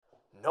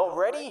Not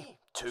ready?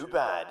 Too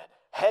bad.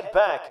 Head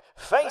back,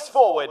 face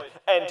forward,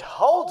 and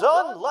hold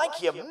on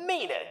like you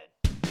mean it.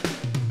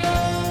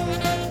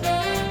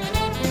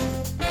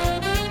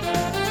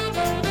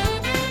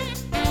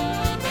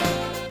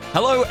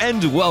 Hello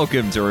and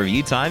welcome to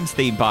Review Time's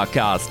Theme Park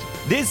Cast.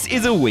 This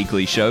is a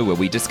weekly show where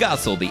we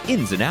discuss all the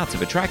ins and outs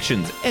of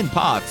attractions and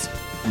parks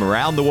from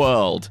around the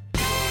world.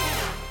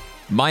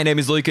 My name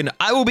is Luke and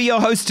I will be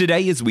your host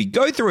today as we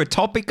go through a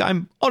topic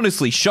I'm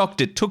honestly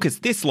shocked it took us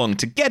this long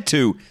to get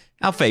to,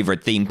 our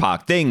favourite theme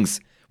park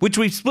things, which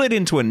we've split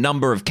into a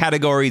number of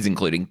categories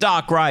including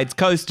dark rides,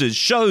 coasters,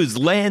 shows,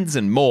 lands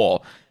and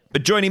more.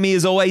 But joining me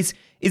as always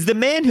is the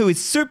man who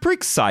is super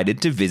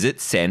excited to visit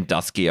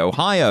Sandusky,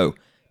 Ohio.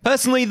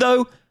 Personally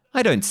though,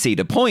 I don't see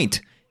the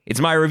point.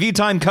 It's my Review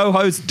Time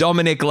co-host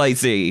Dominic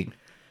Lacey.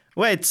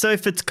 Wait, so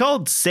if it's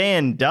called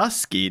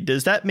Sandusky,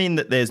 does that mean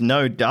that there's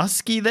no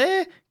Dusky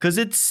there? Because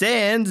it's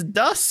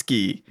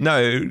Sandusky.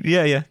 No,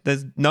 yeah.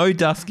 There's no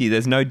Dusky.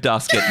 There's no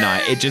dusk at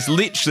night. It just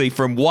literally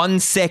from 1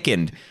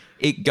 second,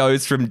 it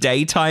goes from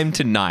daytime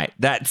to night.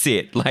 That's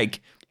it.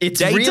 Like, it's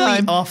daytime,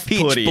 really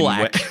off-putting. pitch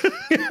black.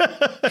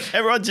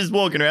 Everyone's just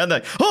walking around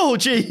like, oh,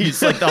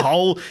 geez. Like the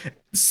whole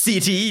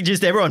city,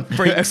 just everyone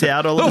freaks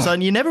out all of a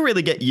sudden. You never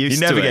really get used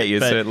to it. You never get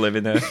used to it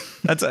living there.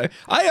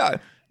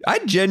 I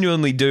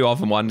genuinely do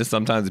often wonder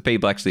sometimes if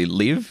people actually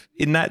live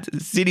in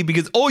that city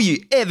because all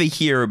you ever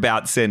hear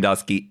about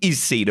Sandusky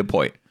is Cedar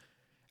Point.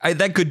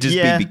 That could just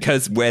be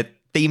because we're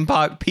theme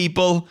park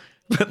people,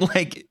 but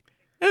like,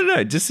 I don't know,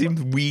 it just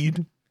seems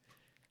weird.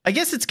 I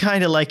guess it's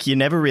kind of like you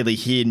never really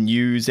hear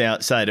news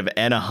outside of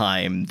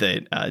Anaheim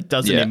that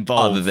doesn't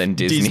involve other than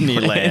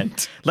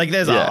Disneyland. Like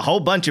there's a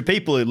whole bunch of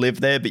people who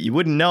live there, but you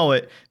wouldn't know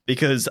it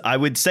because I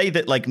would say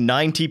that like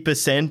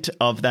 90%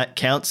 of that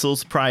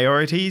council's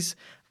priorities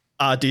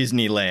are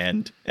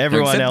Disneyland.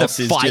 Everyone else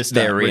is just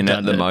they're in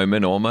redundant. at the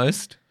moment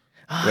almost.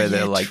 Where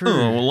they're like, true.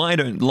 oh, well, I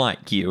don't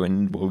like you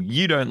and, well,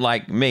 you don't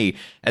like me.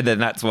 And then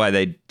that's why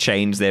they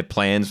change their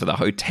plans for the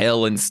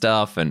hotel and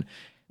stuff and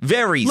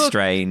very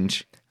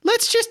strange.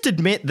 Let's just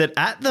admit that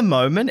at the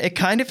moment, it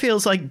kind of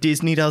feels like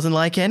Disney doesn't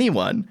like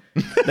anyone.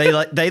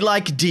 They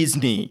like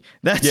Disney.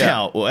 That's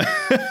how it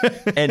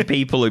works. And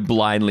people who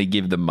blindly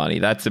give them money.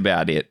 That's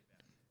about it.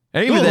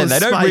 And even then, they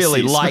don't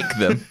really like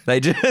them. They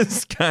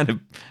just kind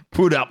of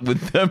put up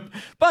with them.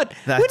 But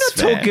we're not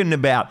talking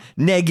about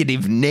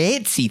negative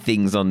Nancy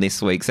things on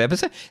this week's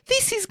episode.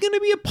 This is going to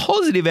be a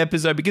positive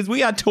episode because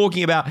we are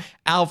talking about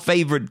our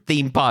favorite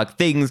theme park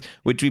things,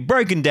 which we've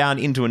broken down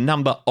into a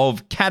number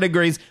of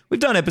categories. We've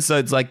done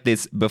episodes like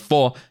this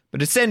before,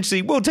 but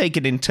essentially we'll take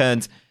it in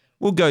turns.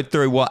 We'll go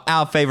through what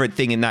our favorite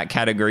thing in that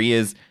category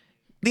is.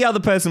 The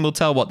other person will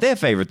tell what their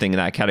favorite thing in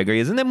that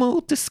category is, and then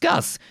we'll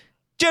discuss.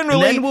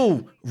 Generally, and then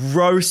we'll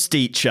roast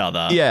each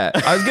other. Yeah,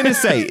 I was going to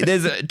say,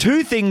 there's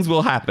two things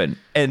will happen,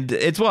 and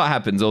it's what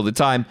happens all the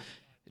time.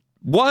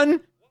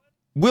 One,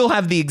 we'll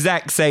have the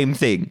exact same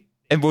thing,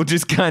 and we'll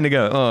just kind of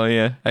go, oh,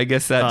 yeah, I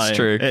guess that's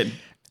true.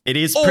 It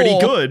is pretty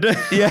good.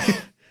 Yeah,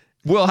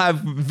 we'll have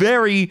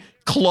very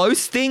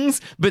close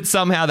things, but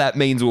somehow that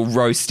means we'll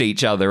roast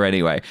each other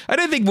anyway. I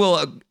don't think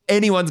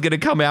anyone's going to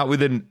come out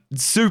with a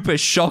super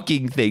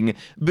shocking thing,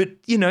 but,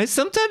 you know,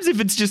 sometimes if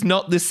it's just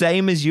not the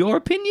same as your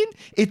opinion,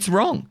 it's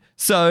wrong.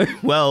 So,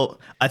 well,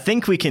 I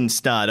think we can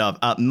start off.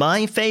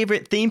 My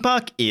favorite theme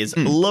park is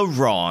La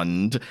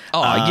Ronde.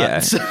 Oh,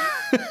 yeah.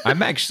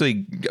 I'm actually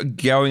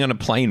going on a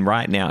plane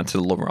right now to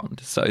La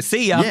Ronde. So,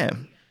 see ya. Yeah.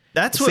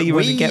 That's what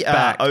we,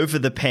 over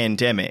the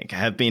pandemic,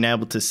 have been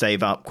able to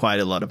save up quite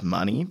a lot of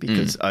money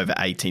because over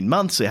 18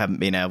 months we haven't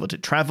been able to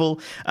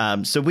travel.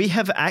 So we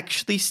have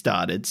actually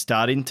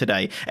starting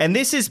today. And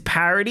this is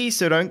parody,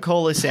 so don't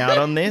call us out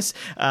on this.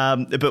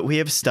 But we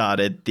have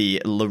started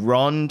the La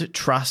Ronde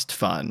Trust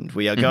Fund.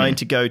 We are going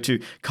to go to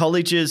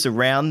colleges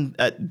around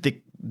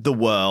the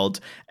world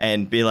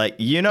and be like,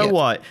 you know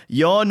what?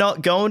 You're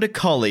not going to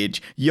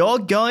college. You're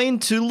going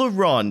to La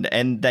Ronde,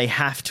 and they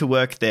have to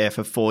work there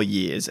for 4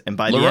 years. And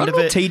by the end of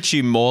it, will teach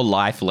you more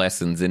life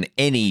lessons than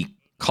any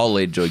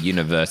college or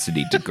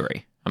university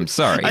degree. I'm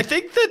sorry. I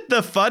think that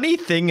the funny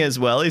thing as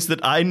well is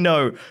that I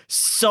know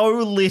so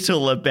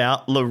little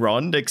about La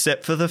Ronde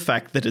except for the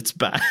fact that it's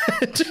bad.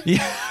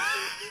 Yeah.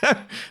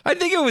 I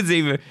think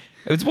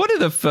it was one of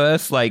the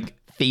first like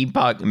theme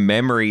park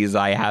memories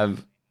I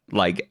have.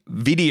 Like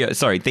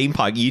theme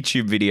park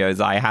YouTube videos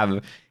I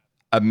have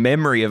a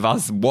memory of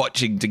us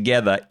watching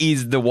together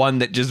is the one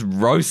that just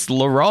roasts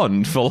La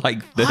Ronde for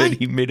like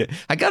 30 minutes.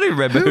 I can't even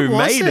remember who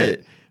made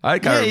it. I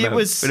can't remember,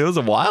 but it was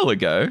a while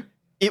ago.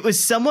 It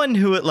was someone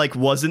who it like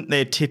wasn't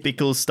their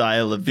typical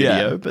style of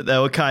video, but they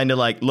were kind of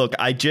like, look,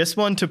 I just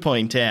want to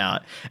point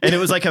out. And it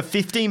was like a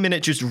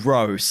 15-minute just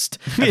roast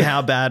of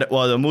how bad it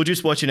was. And we're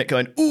just watching it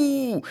going,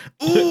 ooh,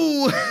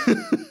 ooh.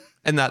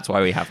 And that's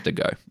why we have to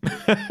go.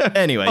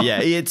 Anyway,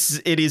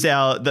 it is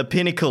the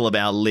pinnacle of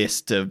our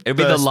list of It'll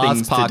be the last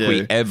things park to do.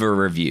 we ever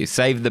review.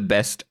 Save the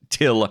best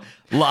till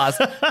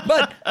last.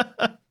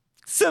 But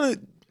so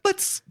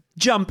let's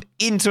jump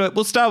into it.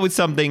 We'll start with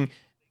something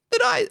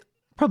that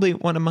probably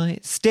one of my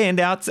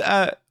standouts.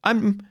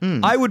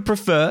 I would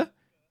prefer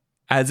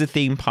as a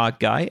theme park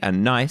guy, a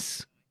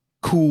nice,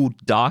 cool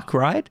dark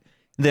ride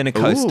than a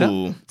coaster.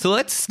 Ooh. So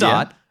let's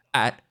start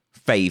at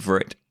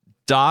favorite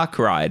dark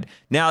ride.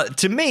 Now,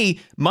 to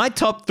me, my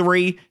top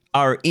 3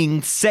 are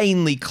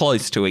insanely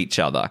close to each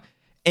other.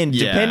 And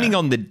depending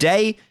on the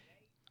day,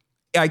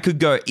 I could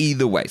go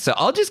either way. So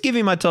I'll just give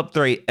you my top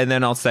 3, and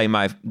then I'll say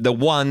the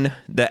one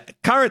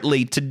that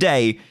currently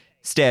today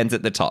stands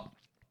at the top.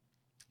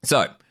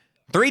 So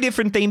 3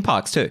 different theme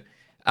parks too.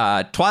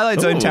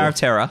 Twilight Zone Tower of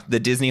Terror, the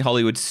Disney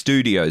Hollywood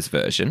Studios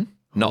version,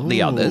 not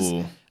the others.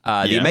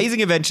 The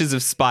Amazing Adventures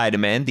of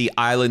Spider-Man, the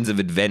Islands of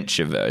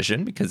Adventure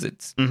version, because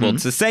it's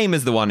it's the same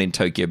as the one in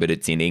Tokyo, but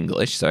it's in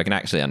English, so I can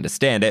actually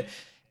understand it.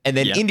 And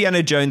then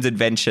Indiana Jones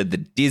Adventure, the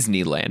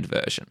Disneyland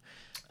version.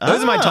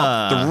 Those are my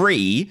top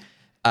 3.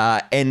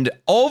 And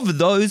of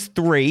those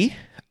 3,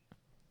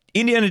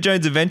 Indiana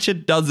Jones Adventure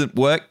doesn't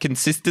work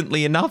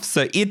consistently enough,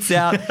 so it's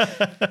out.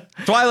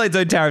 Twilight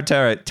Zone Tower of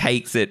Terror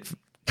takes it.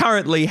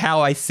 Currently,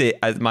 how I sit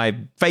as my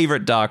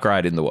favorite dark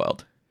ride in the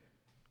world.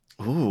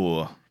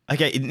 Ooh.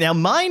 Okay, now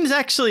mine's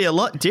actually a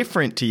lot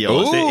different to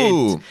yours.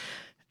 Ooh.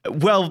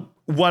 Well,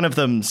 one of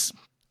them's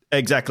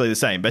exactly the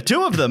same, but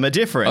 2 of them are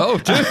different. Oh,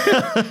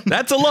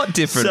 that's a lot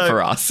different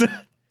for us.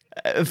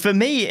 For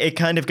me, it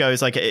kind of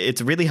goes like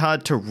it's really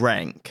hard to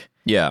rank.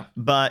 Yeah.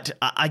 But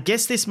I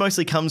guess this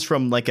mostly comes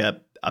from like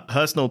a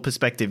personal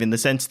perspective, in the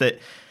sense that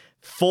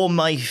for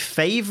my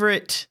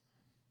favorite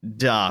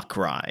dark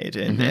ride,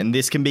 and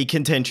this can be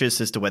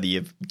contentious as to whether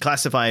you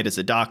classify it as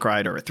a dark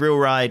ride or a thrill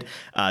ride,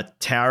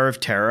 Tower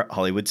of Terror at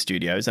Hollywood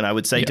Studios. And I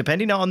would say,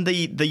 depending on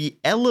the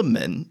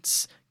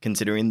elements,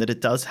 considering that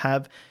it does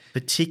have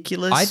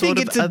particular I think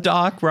it's a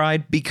dark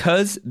ride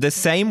because the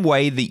same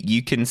way that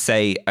you can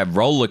say a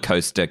roller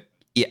coaster,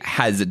 it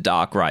has a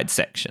dark ride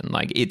section.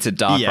 Like, it's a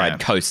dark ride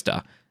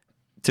coaster.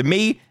 To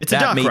me, it's a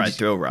dark ride,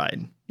 thrill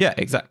ride. Yeah,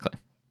 exactly.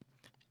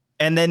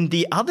 And then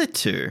the other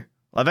 2,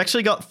 I've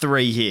actually got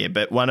 3 here,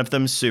 but one of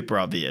them's super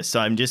obvious, so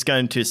I'm just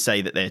going to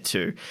say that they're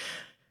 2.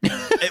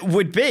 It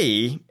would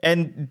be,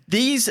 and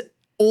these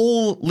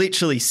all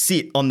literally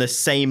sit on the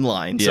same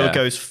line. So it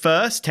goes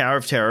first, Tower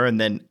of Terror, and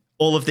then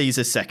all of these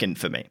are second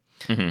for me.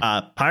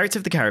 Pirates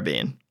of the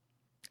Caribbean.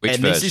 Which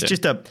version? This is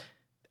just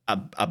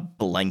a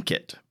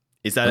blanket.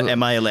 Is that,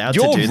 am I allowed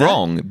You're to do that? You're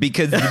wrong,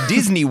 because the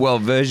Disney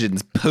World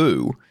version's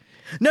poo.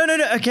 No.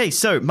 Okay,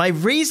 so my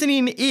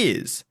reasoning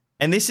is,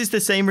 and this is the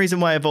same reason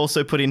why I've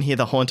also put in here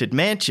the Haunted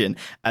Mansion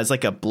as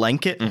like a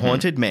blanket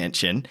Haunted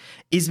Mansion,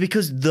 is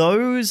because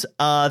those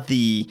are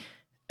the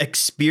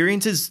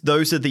experiences,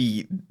 those are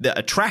the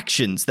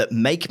attractions that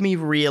make me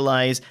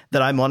realize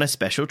that I'm on a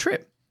special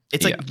trip.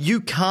 It's like you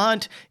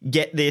can't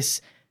get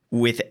this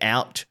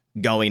without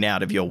going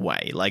out of your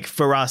way. Like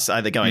for us,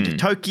 either going to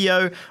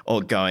Tokyo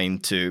or going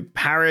to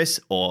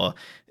Paris or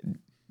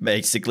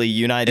basically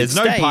United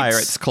States. There's no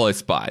pirates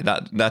close by.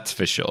 That's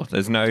for sure.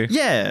 There's no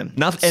there's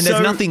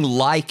nothing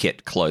like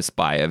it close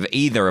by of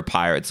either a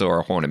Pirates or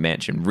a Haunted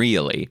Mansion,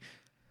 really.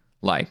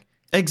 Like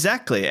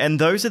exactly, and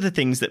those are the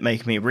things that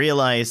make me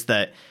realize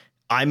that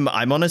I'm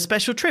on a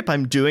special trip.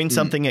 I'm doing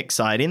something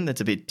exciting that's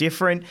a bit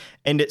different,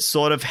 and it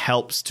sort of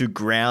helps to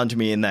ground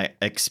me in that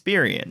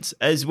experience.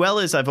 As well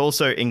as I've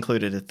also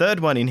included a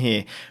third one in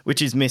here,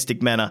 which is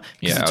Mystic Manor,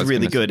 because it's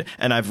really good,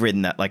 and I've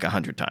ridden that like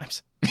 100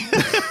 times.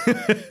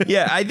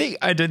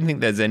 I don't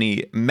think there's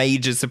any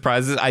major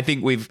surprises. I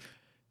think we've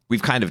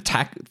kind of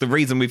the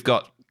reason we've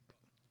got,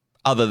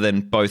 other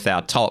than both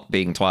our top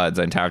being Twilight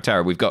Zone, Tower of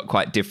Terror, we've got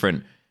quite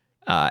different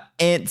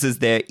answers.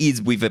 There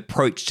is we've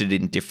approached it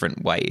in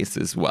different ways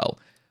as well.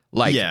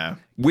 Like,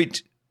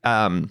 which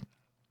Haunted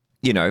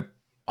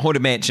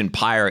Mansion,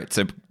 Pirates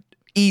are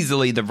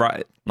easily the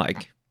right,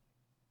 like,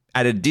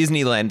 at a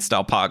Disneyland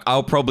style park,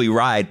 I'll probably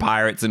ride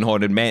Pirates and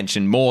Haunted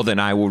Mansion more than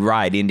I will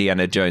ride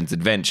Indiana Jones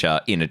Adventure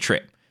in a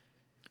trip.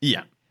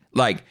 Yeah.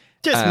 Like,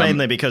 just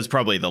mainly because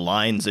probably the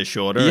lines are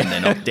shorter and they're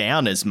not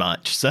down as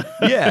much. So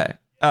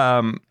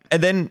and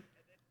then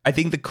I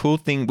think the cool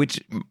thing,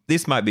 which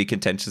this might be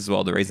contentious as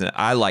well, the reason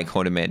I like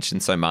Haunted Mansion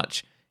so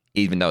much,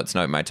 even though it's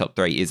not in my top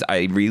 3, is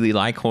I really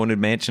like Haunted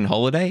Mansion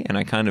Holiday, and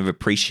I kind of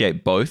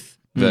appreciate both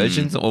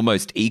versions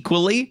almost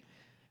equally,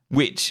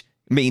 which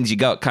means you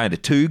got kind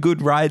of 2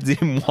 good rides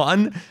in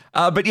one.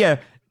 But yeah,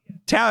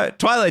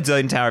 Twilight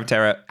Zone Tower of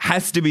Terror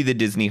has to be the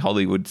Disney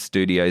Hollywood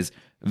Studios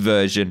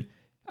version.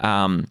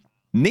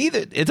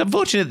 It's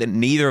unfortunate that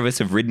neither of us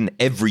have ridden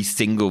every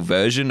single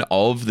version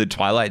of the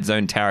Twilight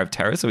Zone Tower of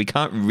Terror, so we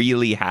can't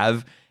really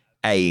have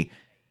a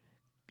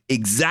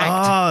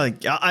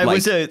exact. I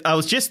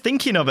was just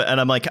thinking of it,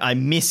 and I'm like,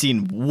 I'm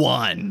missing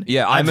one.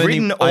 Yeah, I've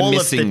ridden all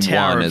of the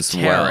Tower of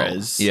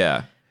Terrors,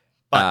 yeah,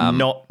 but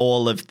not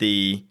all of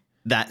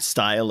that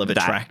style of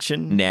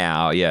attraction.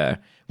 Now,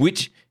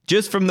 which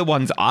just from the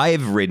ones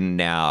I've ridden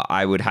now,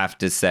 I would have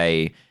to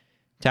say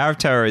Tower of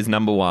Terror is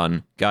number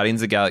 1.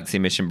 Guardians of the Galaxy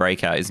Mission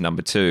Breakout is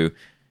number 2.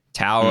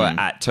 Tower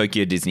at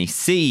Tokyo Disney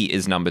Sea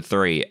is number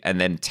 3. And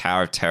then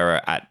Tower of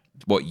Terror at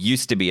what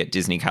used to be at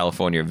Disney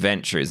California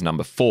Adventure is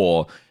number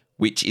 4,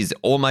 which is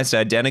almost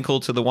identical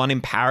to the one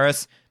in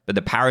Paris, but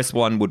the Paris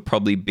one would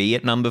probably be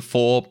at number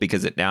 4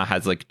 because it now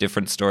has like a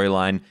different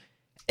storyline.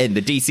 And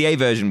the DCA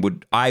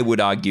version I would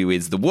argue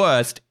is the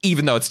worst,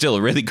 even though it's still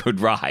a really good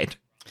ride.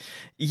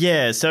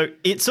 Yeah, so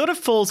it sort of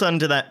falls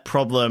under that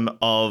problem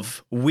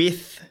of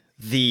with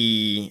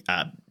the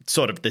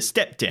sort of the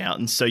step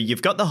down. So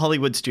you've got the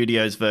Hollywood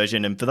Studios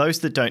version, and for those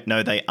that don't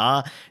know, they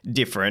are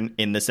different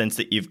in the sense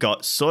that you've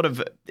got sort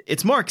of,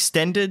 it's more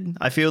extended.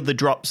 I feel the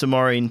drops are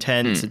more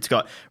intense. It's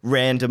got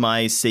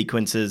randomized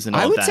sequences and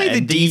all that. I would say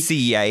the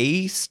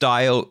DCA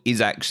style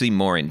is actually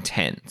more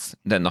intense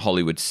than the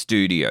Hollywood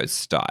Studios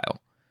style.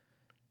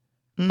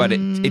 But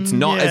it's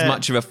not as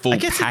much of a full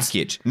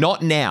package.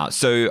 Not now.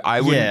 So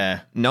I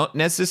would not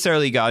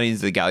necessarily Guardians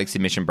of the Galaxy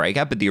Mission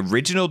Breakout, but the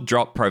original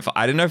drop profile.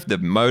 I don't know if the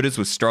motors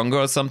were stronger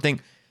or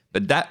something,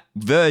 but that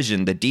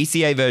version, the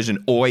DCA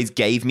version, always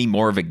gave me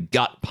more of a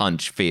gut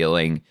punch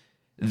feeling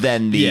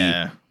than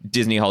the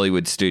Disney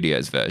Hollywood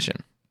Studios version.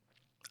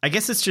 I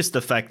guess it's just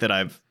the fact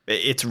that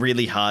it's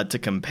really hard to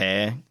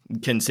compare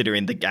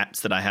considering the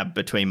gaps that I have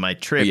between my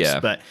trips. Yeah.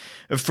 But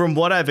from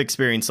what I've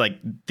experienced, like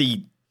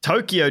the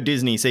Tokyo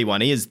Disney Sea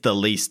one is the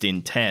least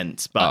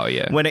intense,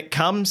 but when it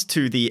comes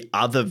to the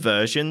other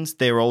versions,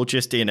 they're all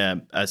just in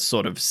a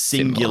sort of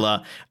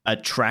singular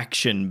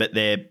attraction, but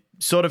they're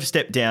sort of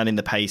stepped down in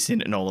the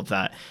pacing and all of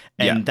that.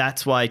 And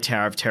that's why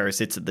Tower of Terror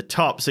sits at the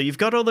top. So you've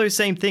got all those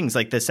same things,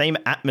 like the same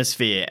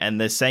atmosphere and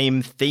the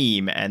same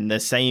theme and the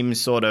same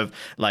sort of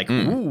like,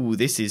 ooh,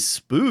 this is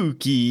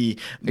spooky.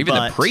 Even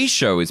the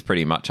pre-show is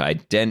pretty much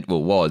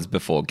was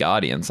before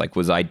Guardians, like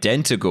was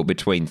identical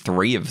between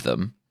 3 of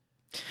them.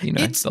 You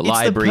know, the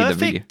library, the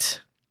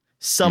perfect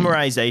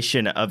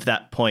summarization of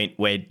that point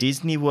where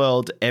Disney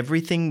World,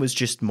 everything was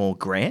just more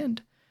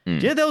grand.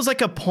 Yeah, there was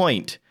like a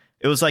point.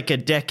 It was like a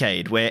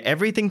decade where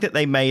everything that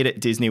they made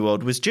at Disney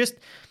World was just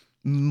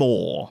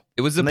more.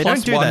 It was the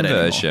 +1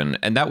 version,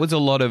 and that was a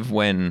lot of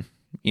when,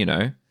 you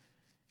know,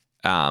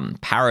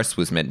 Paris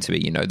was meant to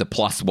be, you know, the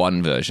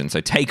 +1 version.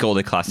 So take all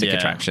the classic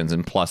attractions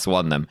and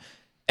 +1 them.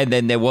 And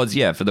then there was,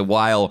 for the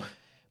while,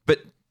 but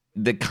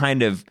the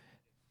kind of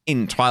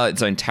in Twilight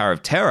Zone Tower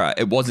of Terror,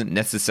 it wasn't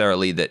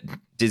necessarily that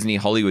Disney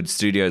Hollywood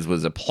Studios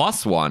was a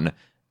 +1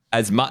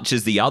 as much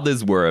as the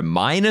others were a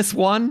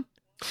 -1.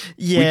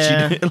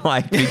 Yeah. Which you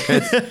like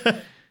because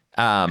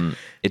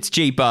it's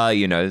cheaper,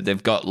 you know,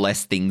 they've got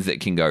less things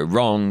that can go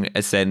wrong,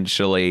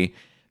 essentially.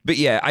 But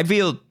yeah, I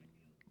feel,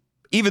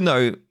 even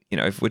though, you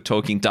know, if we're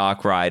talking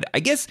dark ride, I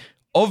guess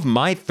of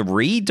my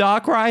 3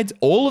 dark rides,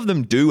 all of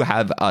them do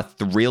have a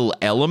thrill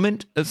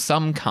element of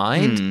some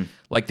kind.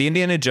 Like the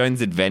Indiana Jones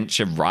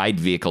Adventure ride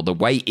vehicle, the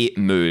way it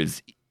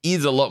moves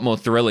is a lot more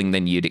thrilling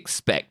than you'd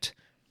expect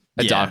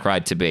a dark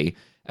ride to be.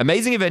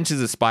 Amazing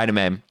Adventures of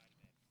Spider-Man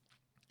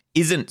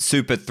isn't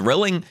super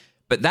thrilling,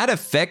 but that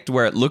effect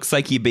where it looks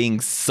like you're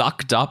being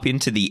sucked up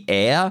into the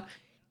air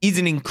is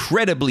an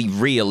incredibly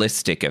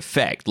realistic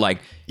effect. Like,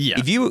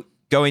 if you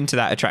go into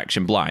that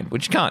attraction blind,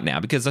 which you can't now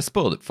because I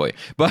spoiled it for you.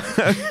 But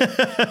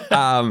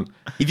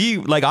if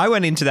you, like, I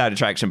went into that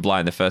attraction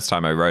blind the first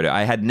time I rode it.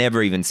 I had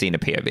never even seen a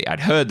POV.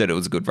 I'd heard that it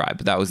was a good ride,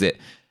 but that was it.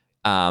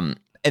 And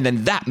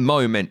then that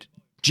moment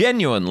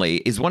genuinely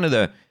is one of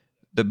the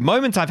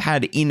moments I've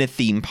had in a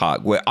theme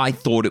park where I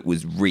thought it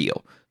was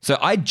real. So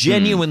I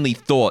genuinely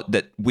thought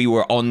that we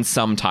were on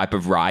some type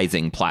of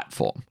rising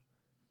platform.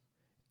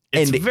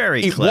 It's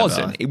very clever. It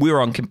wasn't. We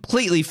were on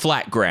completely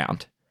flat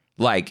ground.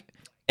 Like,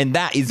 and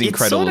that is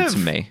incredible to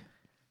me.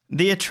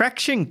 The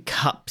attraction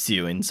cups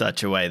you in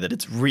such a way that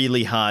it's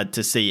really hard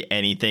to see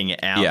anything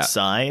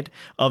outside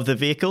of the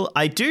vehicle.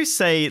 I do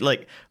say,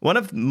 like, one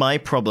of my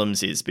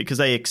problems is because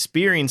I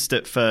experienced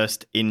it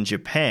first in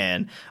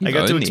Japan. I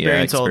got to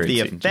experience all of the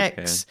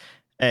effects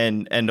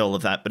and all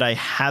of that, but I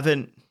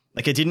haven't,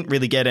 like, I didn't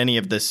really get any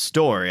of the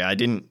story. I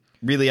didn't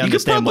really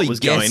understand what was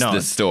going on.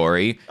 The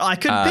story. I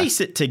could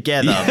piece it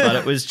together, but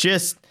it was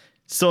just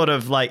sort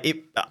of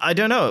like, I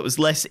don't know, it was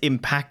less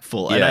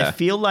impactful. And I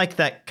feel like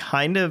that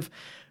kind of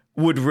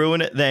would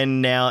ruin it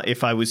then now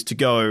if I was to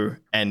go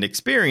and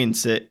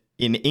experience it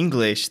in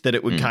English, that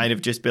it would kind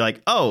of just be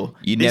like, oh,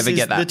 you never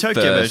get that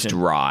Tokyo first version.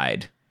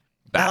 Ride.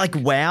 That like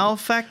wow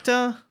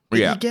factor that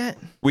you get.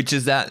 Which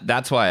is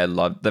that's why I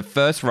love the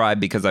first ride,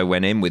 because I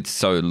went in with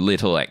so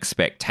little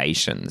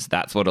expectations.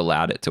 That's what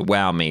allowed it to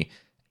wow me.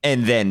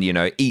 And then, you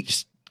know,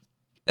 each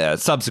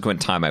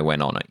subsequent time I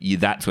went on it,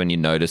 that's when you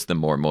notice the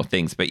more and more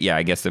things. But yeah,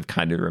 I guess they've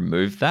kind of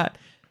removed that.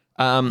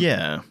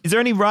 Is there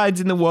any rides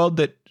in the world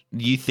that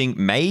you think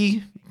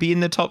may be in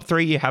the top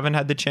 3 you haven't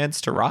had the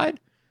chance to ride?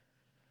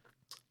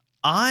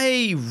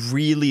 I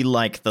really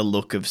like the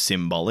look of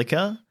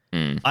Symbolica.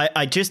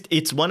 I just,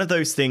 it's one of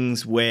those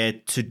things where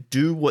to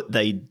do what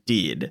they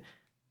did,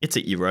 it's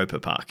at Europa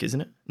Park,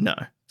 isn't it? No,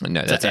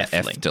 that's at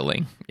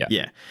Efteling.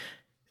 Yeah.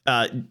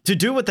 To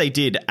do what they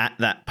did at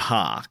that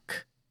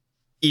park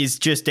is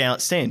just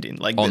outstanding.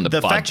 Like on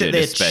the fact that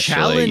they're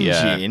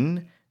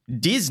challenging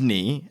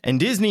Disney, and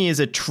Disney is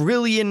 $1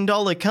 trillion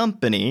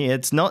company.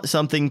 It's not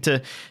something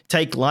to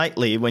take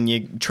lightly when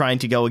you're trying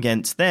to go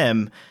against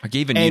them. Like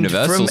even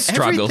Universal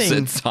struggles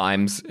at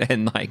times,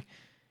 and like,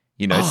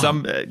 You know,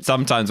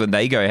 sometimes when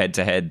they go head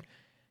to head,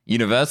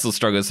 Universal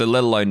struggles. So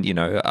let alone, you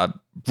know, a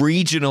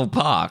regional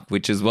park,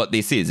 which is what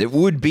this is. It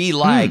would be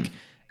like,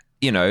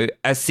 you know,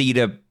 a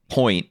Cedar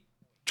Point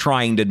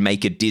trying to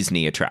make a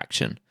Disney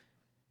attraction.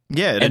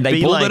 Yeah, and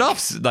they pulled it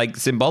off. Like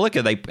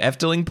Symbolica,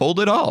 Efteling pulled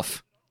it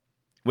off.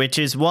 Which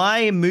is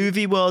why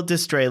Movie World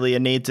Australia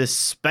needs a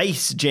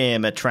Space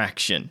Jam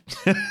attraction.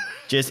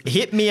 Just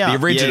hit me up.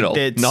 The original,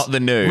 not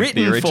the new.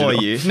 Written the original.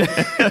 for you.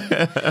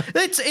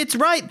 It's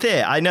right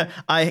there. I know.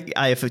 I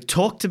have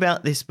talked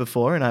about this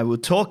before, and I will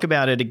talk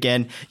about it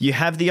again. You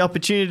have the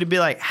opportunity to be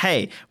like,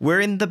 hey,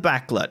 we're in the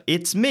backlot.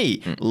 It's me,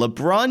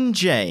 LeBron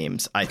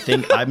James. I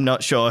think I'm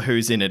not sure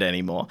who's in it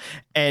anymore.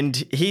 And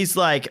he's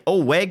like,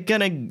 oh, we're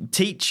going to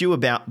teach you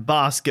about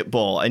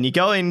basketball. And you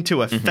go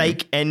into a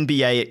fake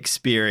NBA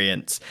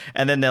experience.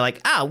 And then they're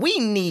like, we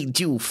need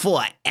you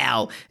for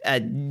our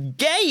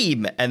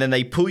game. And then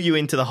they pull you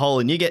into the hole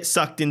and you get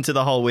sucked into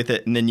the hole with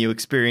it. And then you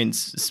experience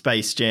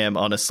Space Jam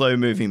on a slow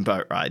moving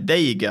boat ride. There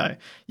you go.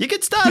 You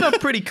could start off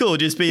pretty cool.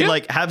 Just be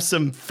like, have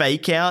some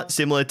fake out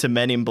similar to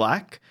Men in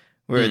Black.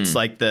 Where it's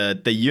like the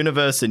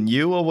universe and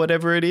you or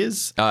whatever it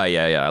is. Oh,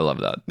 yeah, I love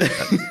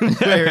that.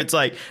 Where it's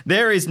like,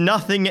 there is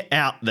nothing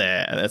out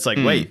there. And it's like,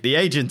 wait, the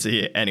agents are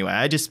here. Anyway,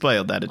 I just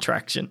spoiled that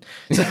attraction.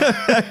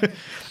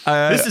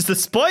 This is the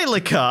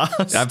spoiler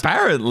cast.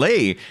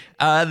 Apparently.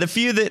 The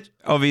few that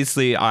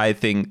obviously I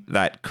think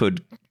that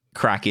could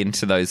crack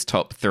into those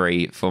top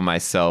three for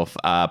myself.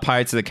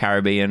 Pirates of the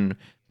Caribbean,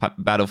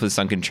 Battle for the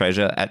Sunken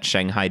Treasure at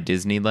Shanghai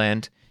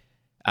Disneyland.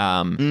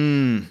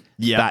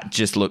 That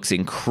just looks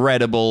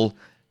incredible.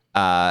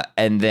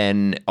 And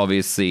then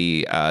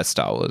obviously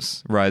Star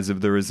Wars, Rise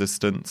of the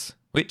Resistance,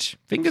 which,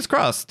 fingers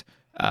crossed,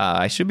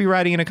 I should be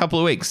riding in a couple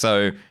of weeks.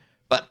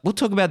 But we'll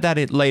talk about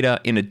that later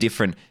in a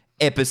different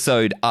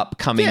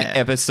upcoming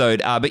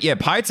episode. But yeah,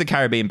 Pirates of the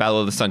Caribbean,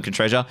 Battle of the Sunken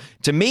Treasure,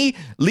 to me,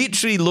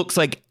 literally looks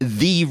like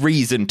the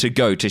reason to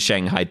go to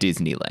Shanghai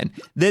Disneyland.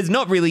 There's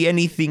not really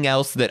anything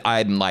else that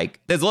I'm like,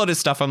 there's a lot of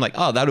stuff I'm like,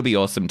 oh, that'll be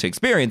awesome to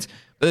experience.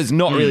 But there's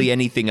not really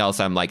anything else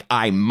I'm like,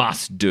 I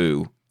must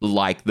do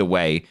like the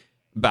way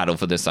Battle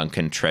for the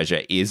Sunken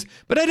Treasure is.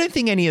 But I don't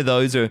think any of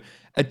those are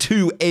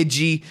too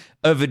edgy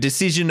of a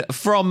decision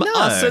from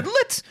us. So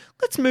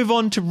let's move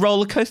on to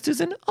roller coasters,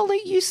 and I'll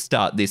let you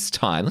start this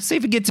time. Let's see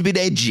if it gets a bit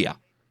edgier.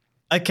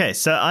 Okay,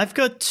 so I've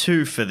got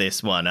two for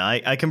this one.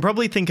 I can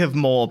probably think of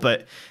more,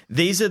 but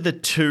these are the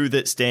two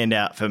that stand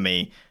out for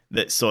me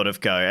that sort of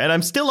go. And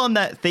I'm still on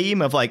that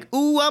theme of like,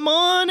 ooh, I'm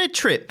on a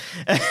trip.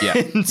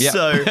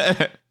 So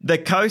the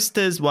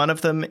coasters, one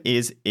of them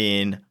is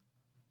in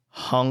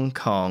Hong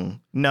Kong.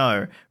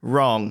 No,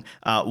 wrong.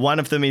 One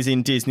of them is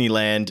in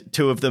Disneyland.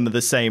 Two of them are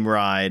the same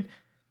ride.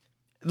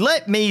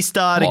 Let me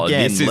start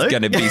again, This is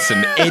going to be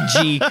some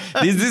edgy.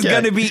 This is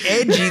going to be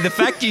edgy. The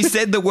fact you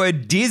said the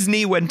word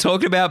Disney when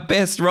talking about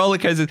best roller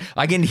coasters,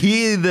 I can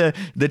hear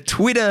the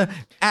Twitter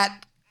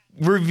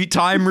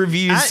time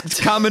reviews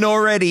coming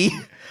already.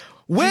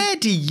 Where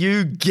do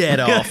you get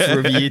off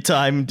review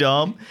time,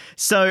 Dom?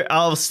 So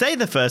I'll say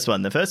the first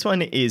one. The first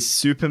one is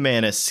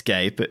Superman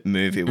Escape at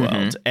Movie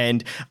World.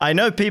 And I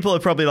know people are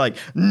probably like,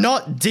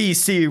 not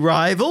DC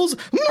Rivals.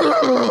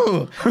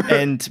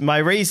 And my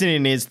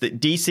reasoning is that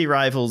DC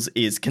Rivals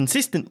is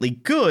consistently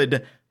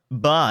good,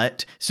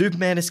 but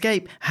Superman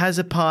Escape has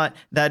a part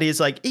that is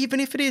like, even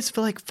if it is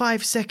for like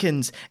 5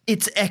 seconds,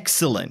 it's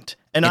excellent.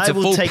 And it's I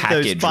will take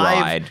those 5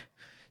 ride.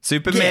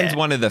 Superman's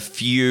one of the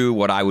few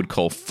what I would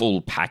call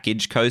full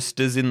package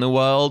coasters in the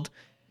world.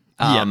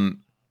 And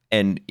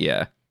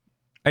yeah,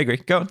 I agree.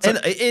 Go on. And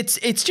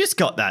it's just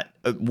got that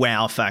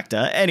wow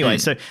factor. Anyway,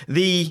 so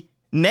the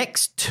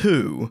next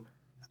two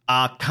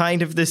are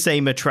kind of the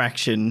same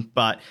attraction,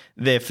 but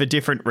they're for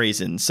different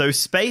reasons. So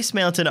Space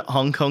Mountain at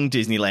Hong Kong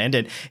Disneyland,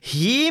 and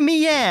hear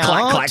me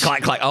out.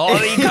 Clack. Oh,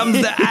 here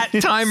comes the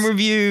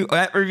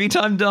at review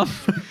time, Dom.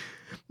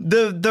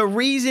 The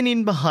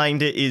reasoning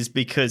behind it is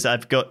because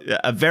I've got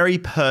a very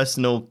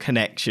personal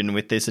connection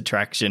with this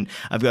attraction.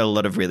 I've got a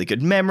lot of really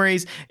good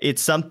memories. It's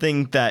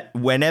something that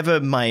whenever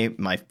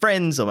my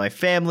friends or my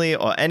family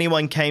or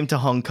anyone came to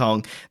Hong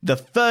Kong, the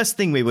first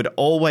thing we would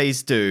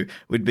always do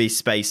would be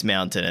Space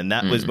Mountain. And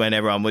that was when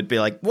everyone would be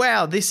like,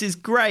 wow, this is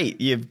great.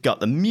 You've got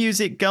the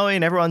music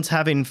going. Everyone's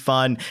having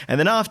fun. And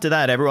then after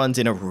that, everyone's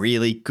in a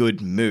really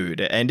good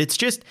mood. And it's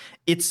just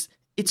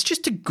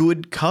a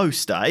good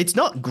coaster. It's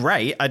not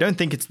great. I don't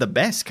think it's the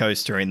best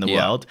coaster in the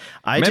world.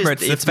 Remember,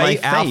 it's my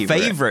our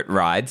favorite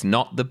rides,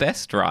 not the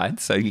best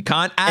rides. So you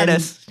can't add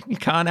us. You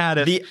can't add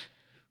us. The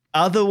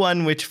other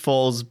one which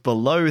falls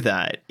below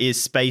that is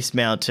Space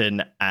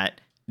Mountain at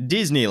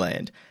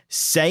Disneyland.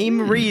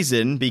 Same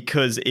reason,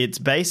 because it's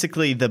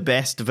basically the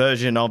best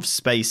version of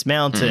Space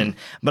Mountain,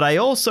 but I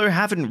also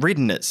haven't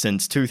ridden it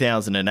since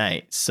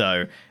 2008.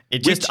 So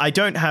I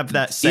don't have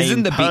that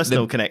same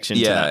personal connection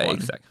to that one.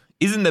 Exactly.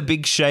 Isn't the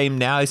big shame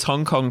now is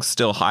Hong Kong's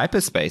still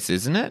hyperspace,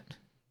 isn't it?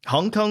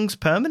 Hong Kong's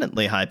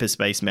permanently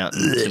Hyperspace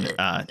Mountain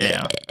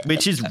now,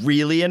 which is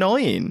really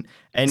annoying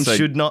and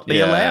should not be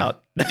allowed.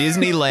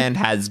 Disneyland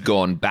has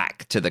gone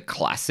back to the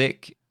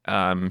classic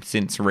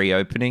since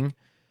reopening,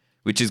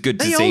 which is good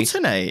to see. They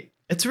alternate.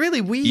 It's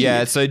really weird.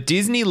 Yeah, so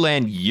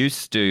Disneyland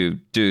used to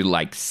do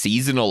like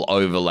seasonal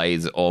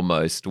overlays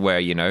almost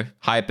where, you know,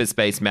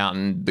 Hyperspace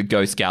Mountain, the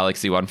Ghost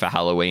Galaxy one for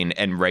Halloween,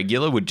 and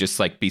regular would just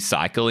like be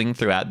cycling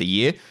throughout the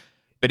year.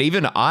 But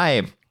even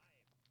I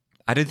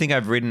don't think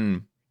I've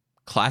ridden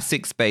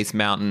Classic Space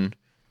Mountain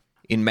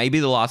in maybe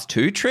the last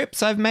 2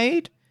 trips I've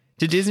made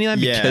to Disneyland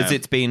because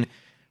it's been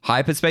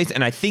Hyperspace.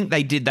 And I think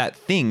they did that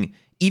thing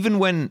even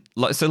when,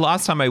 so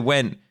last time I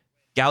went,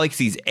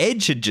 Galaxy's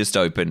Edge had just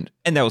opened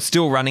and they were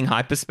still running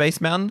Hyperspace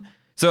Mountain.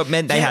 So it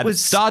meant they had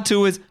Star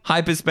Tours,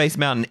 Hyperspace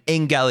Mountain,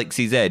 and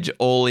Galaxy's Edge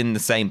all in the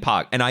same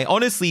park. And I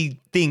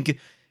honestly think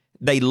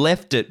they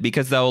left it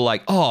because they were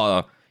like,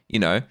 oh, you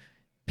know,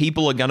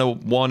 people are going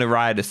to want to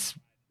ride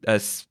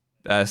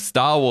a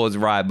Star Wars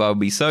ride, but I'll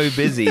be so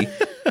busy.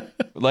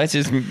 Let's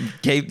just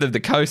keep the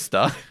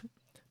coaster.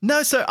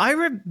 No, so I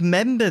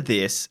remember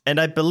this, and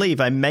I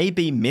believe I may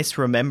be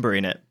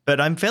misremembering it, but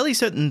I'm fairly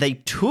certain they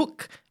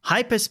took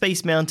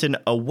Hyperspace Mountain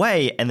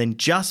away and then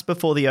just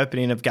before the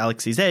opening of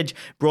Galaxy's Edge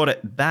brought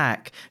it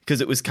back because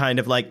it was kind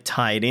of like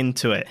tied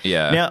into it.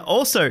 Yeah. Now,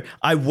 also,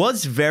 I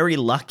was very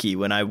lucky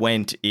when I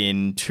went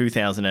in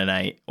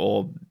 2008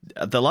 or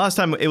the last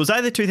time, it was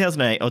either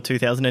 2008 or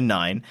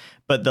 2009,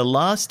 but the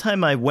last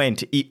time I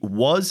went, it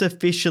was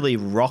officially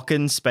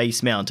Rockin'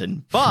 Space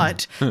Mountain.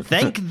 But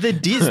thank the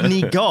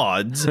Disney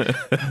gods,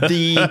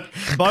 the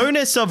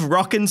bonus of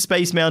Rockin'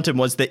 Space Mountain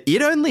was that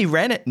it only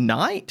ran at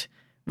night,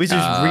 which is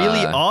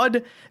really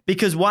odd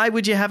because why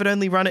would you have it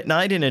only run at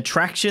night in an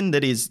attraction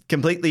that is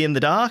completely in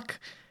the dark?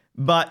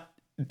 But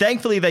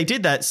thankfully, they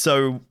did that.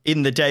 So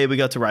in the day, we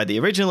got to ride the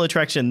original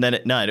attraction. Then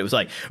at night, it was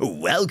like,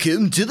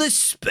 welcome to the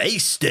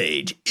space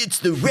stage. It's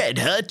the Red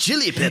Hot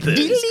Chili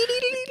Peppers.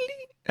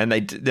 And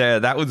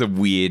that was a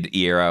weird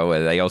era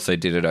where they also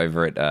did it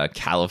over at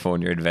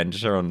California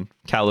Adventure on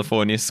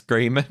California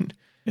Screamin'.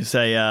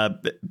 Say,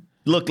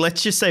 look,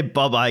 let's just say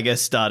Bob Iger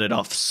started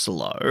off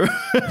slow.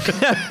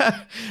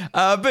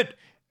 But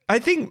I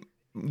think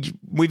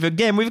we've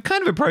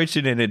kind of approached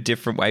it in a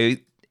different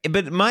way.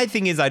 But my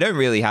thing is I don't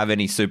really have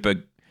any super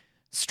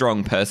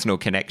strong personal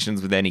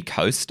connections with any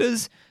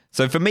coasters.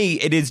 So for me,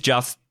 it is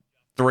just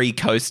 3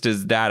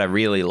 coasters that I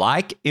really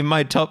like in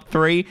my top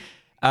 3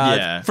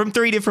 from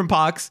 3 different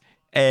parks.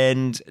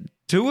 And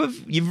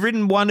you've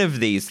ridden one of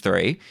these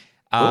 3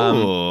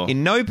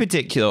 in no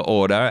particular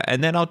order.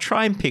 And then I'll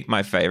try and pick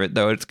my favorite,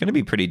 though it's going to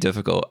be pretty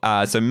difficult.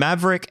 So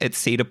Maverick at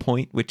Cedar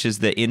Point, which is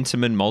the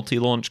Intamin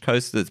multi-launch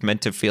coaster that's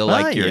meant to feel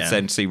like you're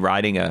essentially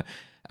riding a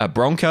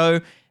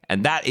Bronco.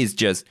 And that is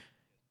just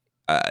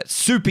a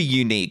super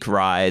unique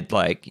ride.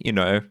 Like, you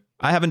know,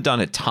 I haven't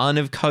done a ton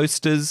of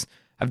coasters.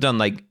 I've done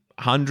like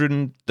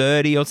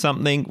 130 or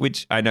something,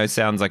 which I know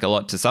sounds like a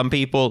lot to some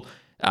people.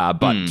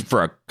 But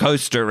for a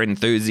coaster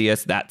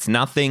enthusiast, that's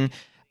nothing.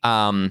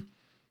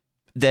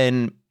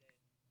 Then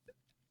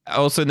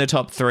also in the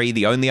top 3,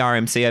 the only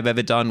RMC I've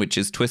ever done, which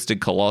is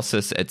Twisted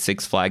Colossus at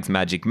Six Flags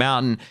Magic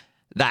Mountain.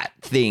 That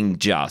thing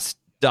just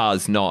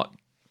does not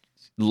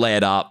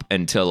let up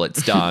until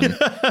it's done.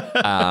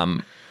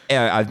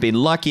 I've been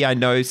lucky. I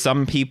know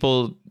some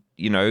people,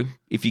 you know,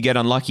 if you get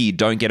unlucky, you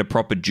don't get a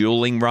proper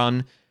dueling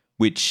run,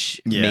 which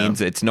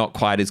means it's not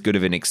quite as good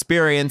of an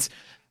experience.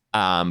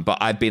 But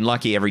I've been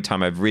lucky every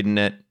time I've ridden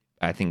it.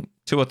 I think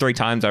 2 or 3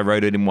 times I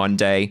rode it in one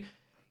day.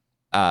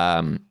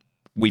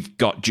 We've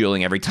got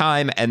dueling every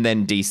time. And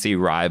then DC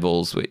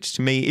Rivals, which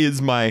to me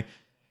is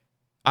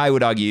I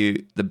would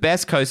argue, the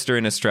best coaster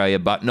in Australia,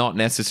 but not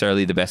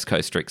necessarily the best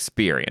coaster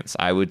experience.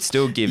 I would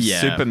still give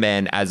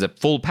Superman as a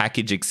full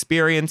package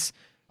experience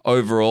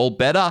overall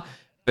better,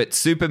 but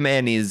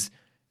Superman is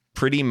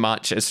pretty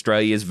much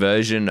Australia's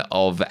version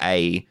of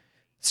a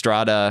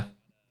Strata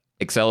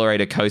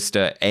accelerator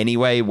coaster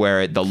anyway,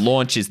 where the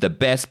launch is the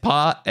best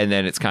part, and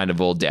then it's kind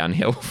of all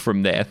downhill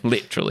from there,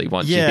 literally,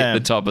 once you hit the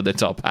top of the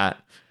top hat.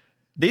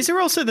 These are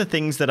also the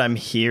things that I'm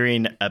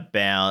hearing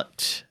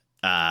about...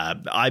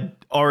 I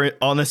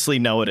honestly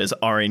know it as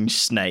Orange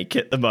Snake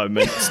at the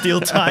moment. Steel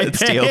Taipan.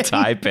 Steel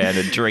Taipan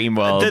at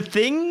Dreamworld. The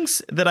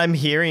things that I'm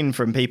hearing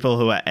from people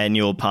who are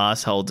annual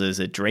pass holders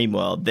at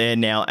Dreamworld, they're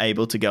now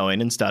able to go in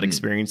and start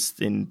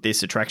experiencing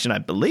this attraction. I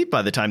believe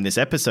by the time this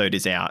episode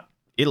is out,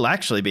 it'll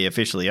actually be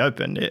officially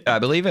opened. I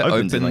believe it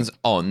opens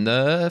on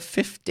the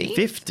 15th.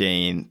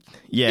 15th.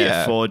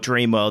 Yeah, for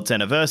Dreamworld's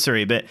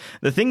anniversary. But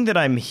the thing that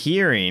I'm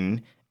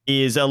hearing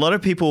is a lot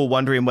of people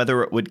wondering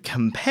whether it would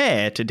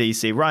compare to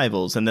DC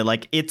Rivals. And they're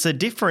like, it's a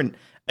different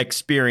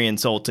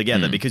experience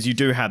altogether because you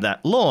do have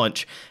that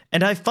launch.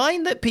 And I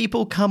find that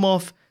people come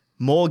off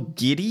more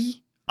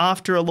giddy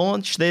after a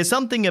launch. There's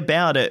something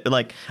about it.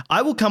 Like,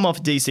 I will come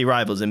off DC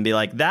Rivals and be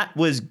like, that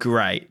was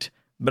great.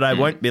 But I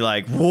won't be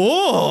like,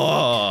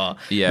 whoa.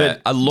 Yeah.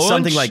 But a launch,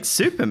 something like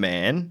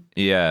Superman.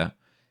 Yeah.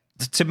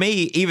 To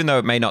me, even though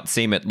it may not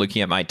seem it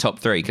looking at my top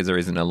 3 because there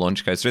isn't a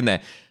launch coaster in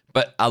there,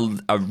 but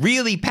a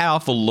really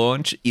powerful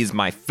launch is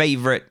my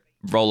favorite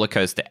roller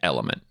coaster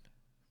element.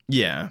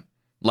 Yeah.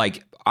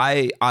 Like,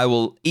 I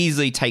will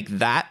easily take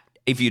that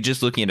if you're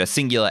just looking at a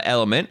singular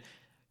element.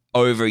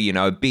 over, you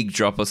know, a big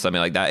drop or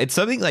something like that. It's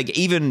something like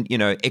even, you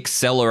know,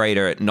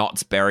 Accelerator at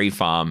Knott's Berry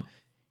Farm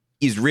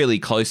is really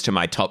close to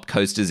my top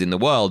coasters in the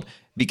world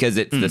because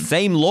it's the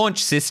same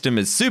launch system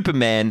as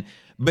Superman,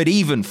 but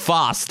even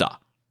faster.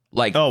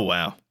 Like, oh,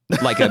 wow.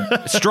 Like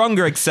a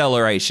stronger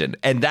acceleration.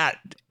 And that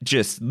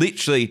just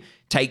literally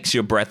takes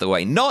your breath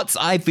away. Knott's,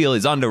 I feel,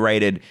 is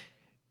underrated.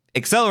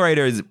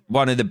 Accelerator is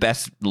one of the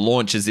best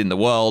launches in the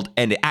world,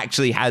 and it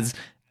actually has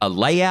a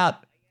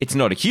layout. It's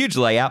not a huge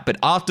layout, but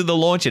after the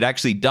launch, it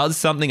actually does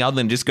something other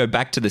than just go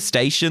back to the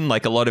station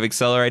like a lot of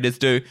accelerators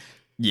do.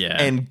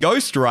 Yeah. And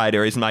Ghost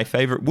Rider is my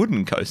favorite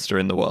wooden coaster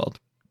in the world.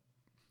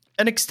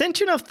 An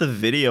extension of the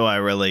video I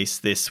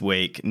released this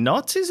week,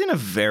 Knott's is in a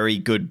very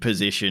good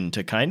position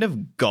to kind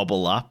of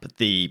gobble up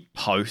the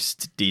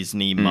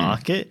post-Disney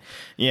market.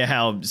 Yeah,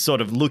 how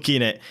sort of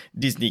looking at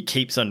Disney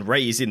keeps on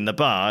raising the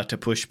bar to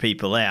push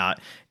people out.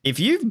 If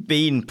you've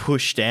been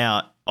pushed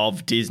out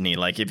of Disney,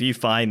 like if you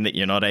find that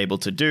you're not able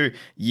to do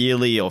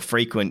yearly or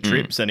frequent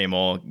trips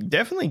anymore,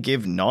 definitely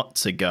give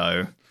Knott's a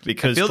go.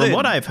 Because from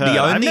what I've heard,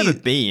 I've never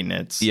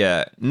been.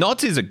 Yeah,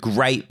 Knott's is a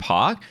great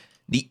park.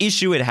 The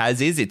issue it has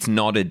is it's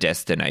not a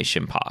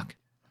destination park.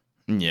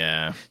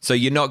 Yeah. So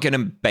you're not going to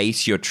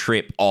base your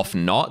trip off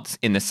Knott's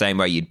in the same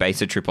way you'd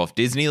base a trip off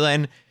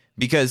Disneyland,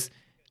 because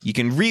you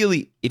can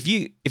really, if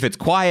it's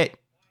quiet,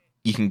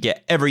 you can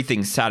get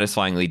everything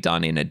satisfyingly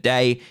done in a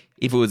day.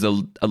 If it was a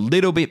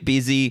little bit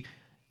busy,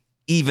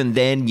 even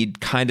then you'd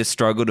kind of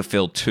struggle to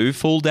fill 2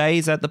 full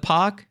days at the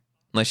park,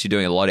 unless you're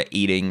doing a lot of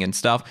eating and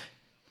stuff.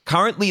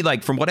 Currently,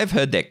 like from what I've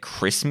heard, their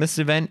Christmas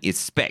event is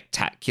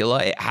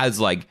spectacular. It has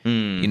like,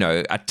 you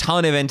know, a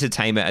ton of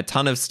entertainment, a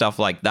ton of stuff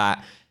like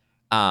that.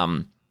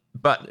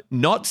 But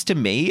Knott's, to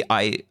me,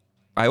 I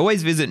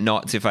always visit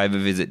Knott's if I ever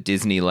visit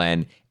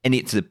Disneyland, and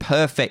it's the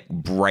perfect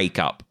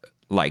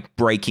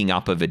breaking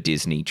up of a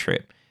Disney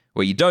trip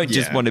where you don't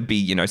just want to be,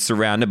 you know,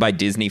 surrounded by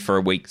Disney for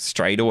a week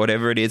straight or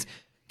whatever it is.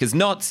 Because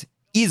Knott's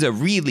is a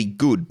really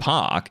good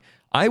park.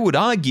 I would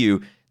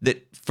argue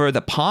that for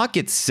the park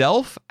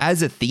itself,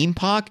 as a theme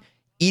park,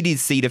 it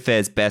is Cedar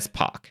Fair's best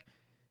park.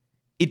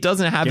 It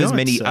doesn't have as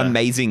many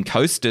amazing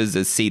coasters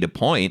as Cedar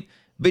Point,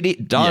 but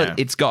it does. Yeah.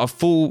 It's got a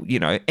full, you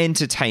know,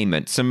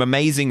 entertainment, some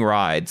amazing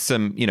rides,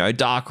 some, you know,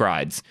 dark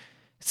rides,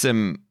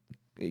 some,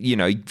 you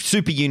know,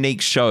 super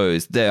unique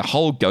shows. The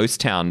whole Ghost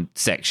Town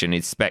section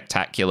is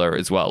spectacular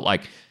as well.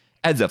 Like,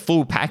 as a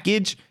full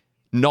package,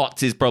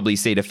 Knott's is probably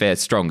Cedar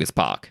Fair's strongest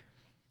park.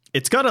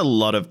 It's got a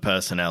lot of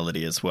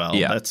personality as well.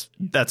 Yeah.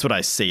 That's what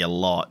I see a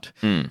lot.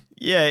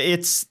 Yeah,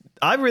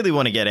 I really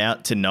want to get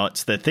out to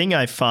Knott's. The thing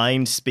I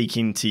find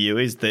speaking to you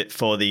is that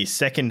for the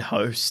second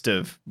host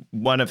of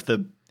one of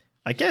the,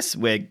 I guess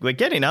we're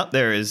getting up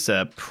there as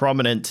a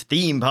prominent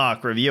theme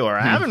park reviewer.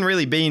 I haven't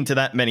really been to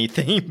that many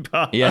theme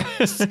parks.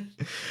 Yes.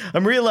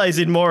 I'm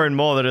realizing more and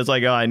more that it's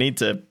like, I need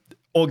to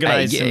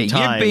organize some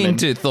time. You've been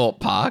to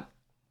Thorpe Park.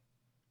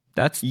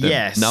 That's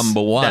the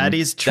number one. That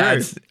is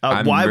true.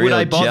 Why would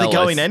I bother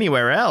going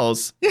anywhere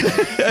else?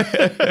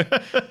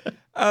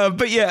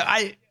 But yeah,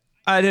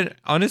 I don't,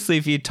 honestly,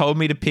 if you told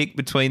me to pick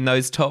between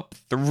those top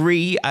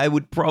 3, I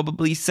would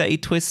probably say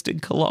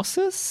Twisted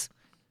Colossus.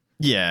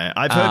 Yeah,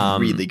 I've heard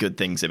really good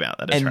things about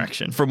that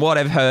attraction. From what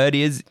I've heard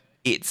is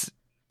it's,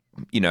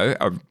 you know,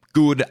 a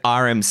good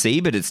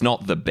RMC, but it's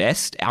not the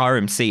best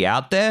RMC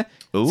out there.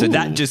 Ooh. So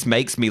that just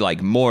makes me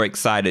like more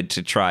excited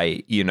to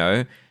try, you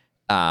know,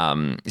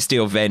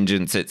 Steel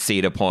Vengeance at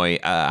Cedar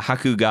Point,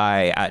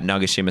 Hakugai at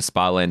Nagashima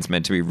Spa-Land's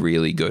meant to be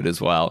really good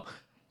as well.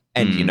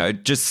 And, you know,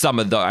 just some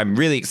of I'm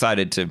really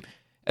excited to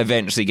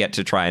eventually get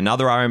to try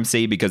another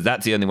RMC because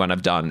that's the only one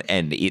I've done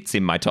and it's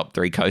in my top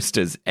 3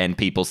 coasters. And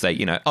people say,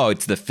 you know, oh,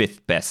 it's the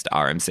 5th best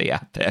RMC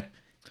out there.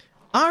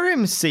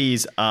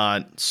 RMCs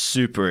aren't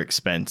super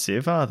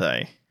expensive, are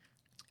they?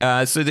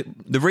 So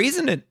the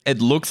reason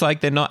it looks like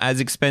they're not as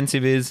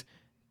expensive is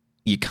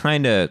you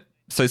kind of...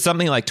 So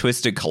something like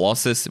Twisted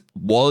Colossus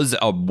was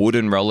a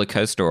wooden roller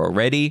coaster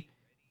already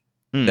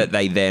that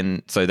they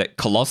then... So that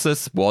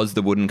Colossus was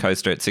the wooden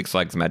coaster at Six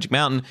Flags Magic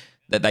Mountain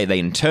that they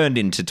then turned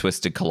into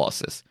Twisted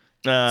Colossus.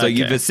 So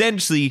you've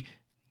essentially...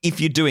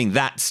 If you're doing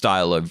that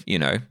style of, you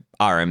know,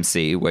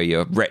 RMC where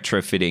you're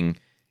retrofitting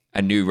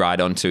a new ride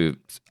onto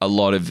a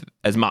lot of...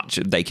 As much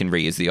they can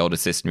reuse the older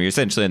system, you're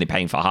essentially only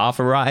paying for half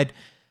a ride.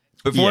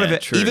 But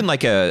for even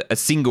like a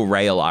single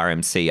rail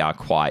RMC are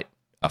quite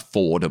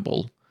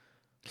affordable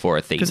for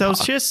a theme park.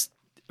 Because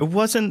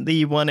wasn't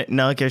the one at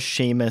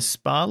Nagashima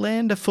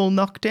Spa-Land a full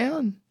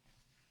knockdown?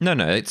 No,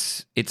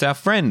 it's our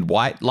friend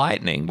White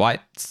Lightning.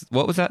 What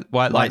was that?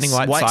 White Lightning,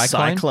 White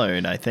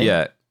Cyclone, I think.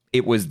 Yeah,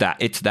 it was that.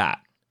 It's that.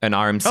 An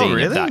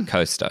RMC of that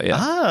coaster, yeah.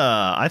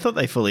 I thought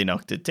they fully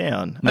knocked it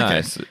down. No,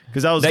 okay.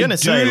 Because I was going to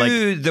say,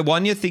 like... The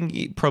one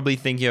probably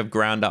thinking of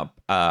ground up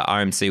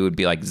RMC would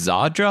be like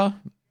Zadra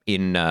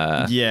in...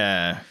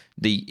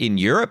 in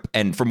Europe.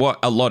 And from what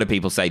a lot of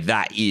people say,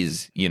 that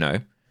is, you know...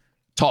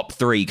 top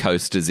 3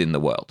 coasters in the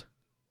world.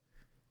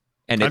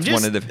 And it's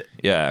one of the...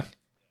 Yeah.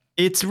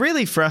 It's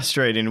really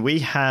frustrating. We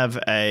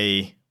have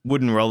a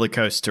wooden roller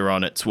coaster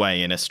on its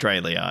way in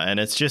Australia. And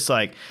it's just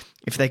like,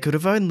 if they could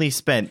have only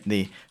spent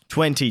the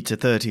 $20 to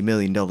 $30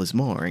 million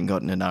more and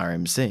gotten an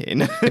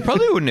RMC. They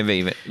probably wouldn't have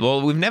even...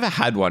 Well, we've never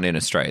had one in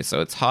Australia, so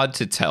it's hard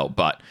to tell.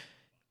 But,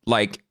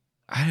 like,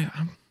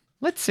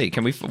 let's see.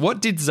 What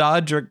did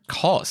Zardra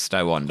cost,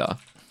 I wonder?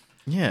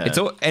 Yeah.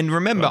 And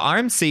remember,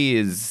 RMC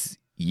is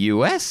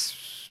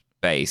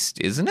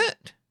US-based, isn't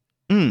it?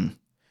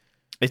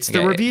 It's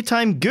the Review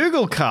Time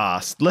Google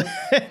Cast.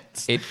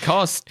 It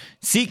cost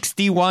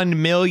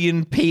 61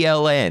 million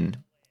PLN.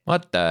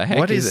 What the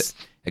heck is it?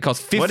 It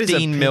cost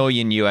 15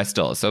 million US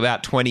dollars, so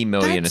about 20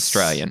 million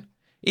Australian.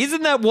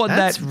 Isn't that what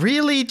that's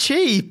really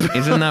cheap?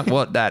 Isn't that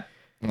what that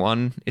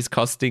one is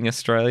costing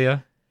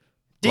Australia?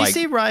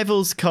 DC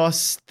Rivals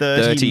costs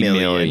 30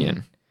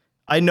 million.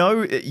 I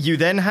know you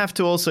then have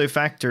to also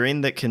factor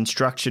in that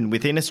construction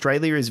within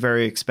Australia is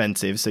very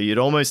expensive, so you'd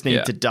almost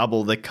need to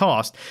double the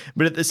cost.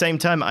 But at the same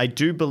time, I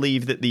do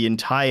believe that the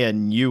entire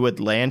New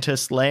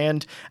Atlantis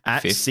land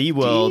at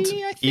SeaWorld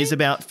is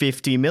about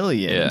 50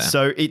 million. Yeah.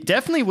 So it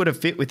definitely would have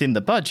fit within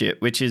the budget,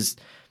 which is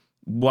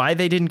why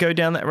they didn't go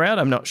down that route,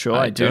 I'm not sure.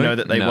 I do know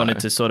that they wanted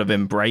to sort of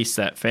embrace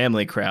that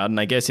family crowd. And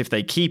I guess if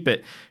they keep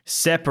it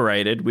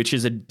separated, which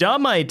is a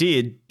dumb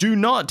idea, do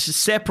not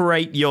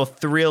separate your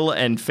thrill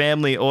and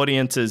family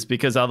audiences,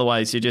 because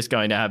otherwise you're just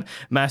going to have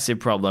massive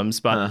problems.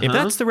 But if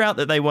that's the route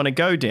that they want to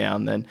go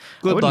down, then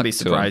I wouldn't be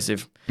surprised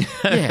if...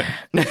 Yeah.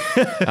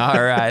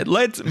 All right,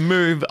 let's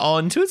move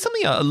on to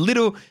something a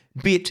little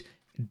bit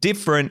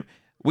different.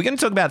 We're going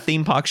to talk about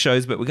theme park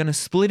shows, but we're going to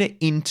split it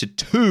into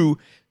two.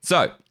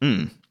 So...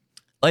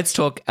 Let's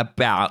talk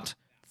about,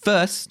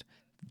 first,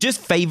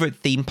 just favorite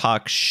theme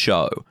park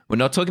show. We're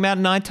not talking about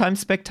nighttime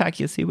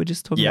spectaculars here. We're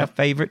just talking about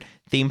favorite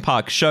theme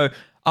park show.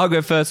 I'll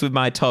go first with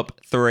my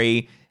top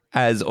three.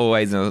 As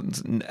always,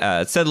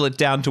 settle it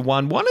down to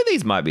one. One of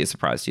these might be a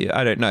surprise to you.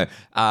 I don't know.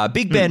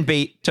 Big Ben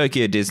Beat,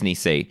 Tokyo Disney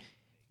Sea.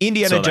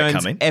 Indiana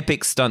Jones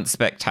Epic Stunt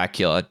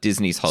Spectacular,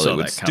 Disney's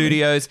Hollywood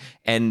Studios.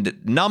 And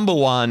number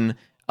one,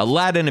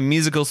 Aladdin, a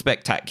musical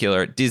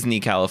spectacular at Disney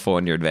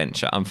California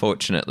Adventure.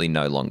 Unfortunately,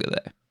 no longer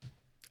there.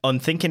 On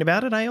thinking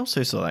about it, I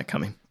also saw that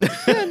coming.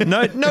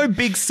 No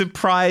big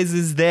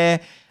surprises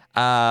there.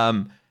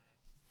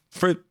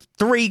 For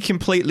three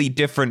completely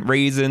different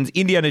reasons.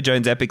 Indiana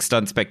Jones Epic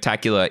Stunt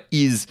Spectacular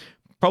is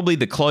probably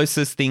the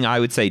closest thing I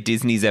would say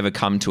Disney's ever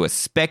come to a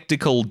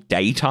spectacle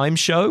daytime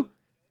show.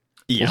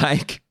 Yeah.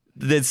 Like,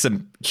 there's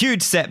some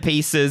huge set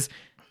pieces,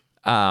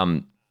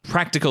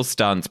 practical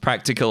stunts,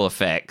 practical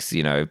effects,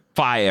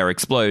 fire,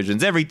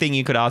 explosions, everything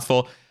you could ask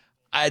for.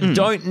 I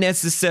don't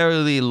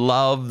necessarily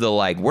love the,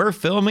 we're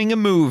filming a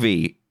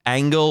movie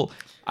angle.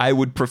 I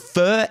would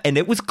prefer, and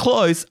it was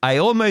close, I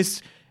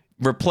almost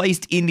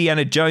replaced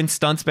Indiana Jones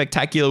Stunt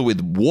Spectacular with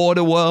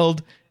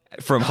Waterworld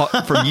from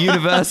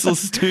Universal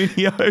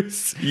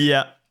Studios.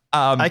 Yeah.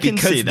 I can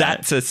see that.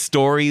 That's a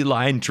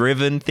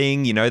storyline-driven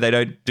thing. They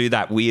don't do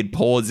that weird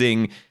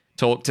pausing,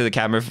 talk to the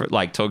camera,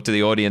 talk to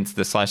the audience, /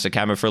 the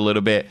camera for a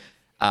little bit.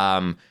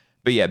 But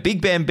yeah,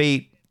 Big Ben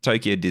Beat,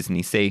 Tokyo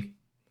Disney Sea.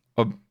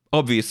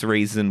 Obvious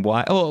reason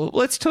why. Oh,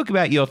 let's talk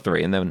about your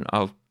three, and then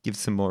I'll give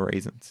some more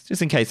reasons, just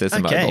in case there's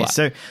some overlap. Okay,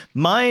 so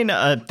mine,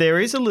 there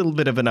is a little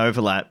bit of an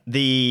overlap.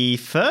 The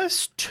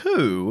first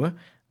two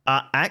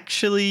are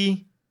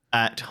actually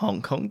at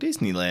Hong Kong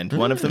Disneyland.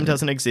 One of them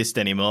doesn't exist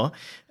anymore,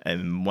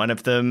 and one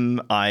of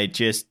them I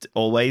just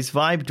always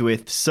vibed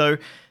with. So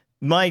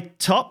my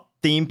top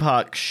theme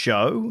park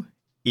show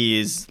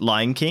is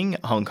Lion King,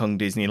 Hong Kong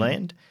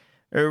Disneyland.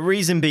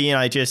 Reason being,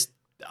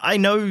 I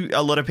know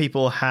a lot of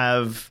people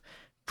have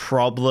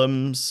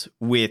problems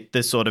with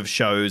the sort of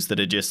shows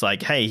that are just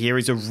like, hey, here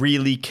is a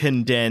really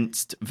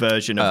condensed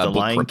version of the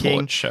Lion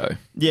King show.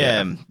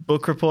 Yeah,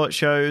 book report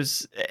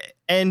shows.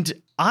 And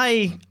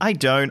I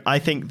don't. I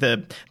think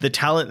the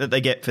talent that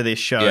they get for this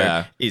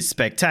show is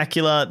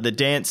spectacular. The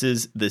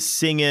dancers, the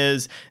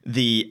singers,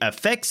 the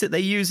effects that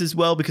they use as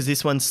well, because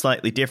this one's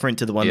slightly different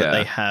to the one that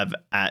they have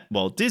at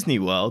Walt Disney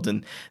World.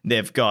 And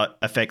they've got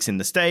effects in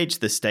the stage.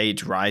 The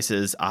stage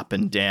rises up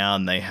and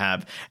down. They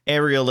have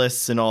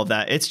aerialists and all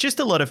that. It's just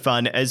a lot of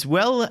fun, as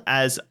well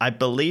as I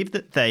believe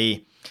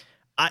that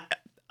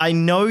I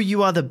know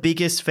you are the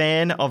biggest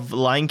fan of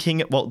Lion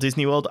King at Walt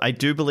Disney World. I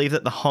do believe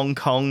that the Hong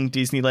Kong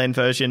Disneyland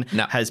version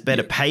has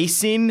better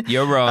pacing.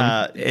 You're wrong.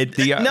 I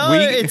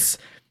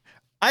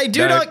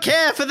do not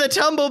care for the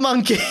Tumble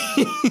Monkey.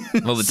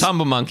 Well, the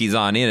Tumble Monkeys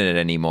aren't in it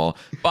anymore.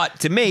 But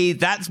to me,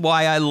 that's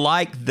why I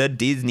like the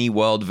Disney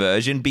World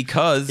version,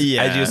 because,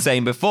 as you were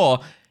saying before,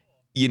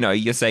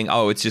 you're saying,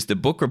 oh, it's just a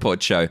book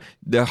report show.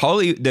 The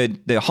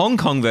Hong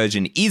Kong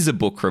version is a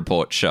book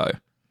report show.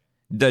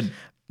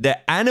 The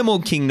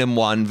Animal Kingdom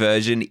one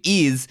version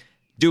is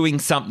doing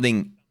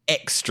something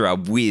extra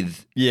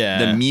with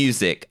the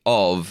music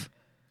of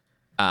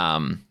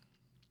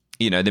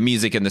the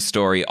music and the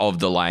story of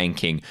The Lion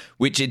King,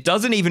 which it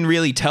doesn't even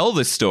really tell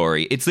the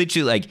story. It's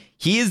literally like,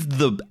 here's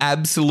the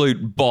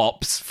absolute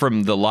bops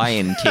from The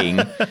Lion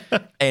King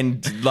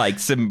and like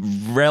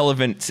some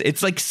relevant,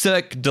 it's like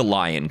Cirque du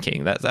Lion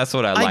King. That's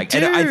what I like.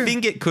 And I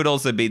think it could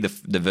also be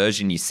the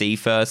version you see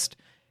first.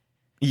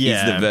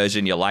 Is the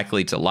version you're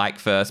likely to like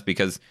first,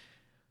 because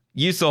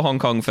you saw Hong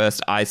Kong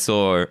first, I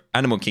saw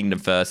Animal Kingdom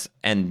first,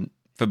 and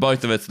for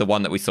both of us, the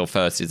one that we saw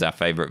first is our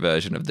favorite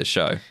version of the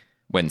show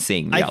when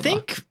seeing the other. I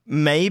think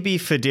maybe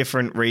for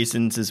different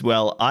reasons as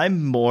well.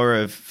 I'm more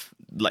of,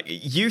 like,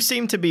 you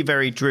seem to be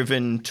very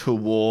driven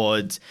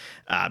towards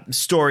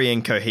story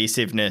and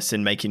cohesiveness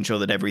and making sure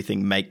that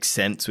everything makes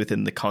sense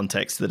within the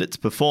context that it's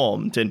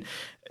performed. And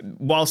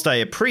whilst I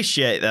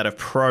appreciate that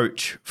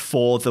approach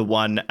for the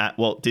one at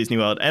Walt Disney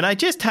World, and I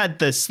just had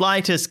the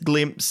slightest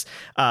glimpse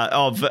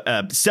of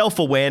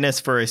self-awareness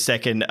for a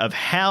second of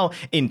how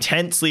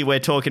intensely we're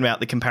talking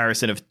about the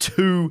comparison of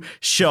two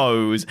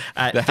shows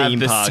at that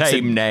theme have parks. the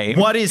same name.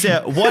 What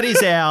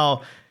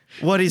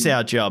is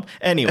our job?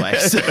 Anyway,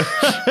 so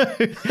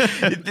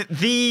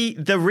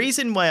the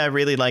reason why I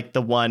really like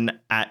the one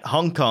at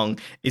Hong Kong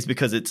is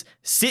because it's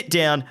sit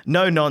down,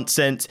 no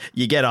nonsense.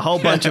 You get a whole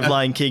bunch of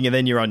Lion King and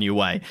then you're on your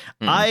way.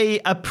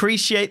 I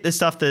appreciate the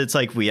stuff that it's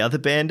like, we are the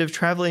band of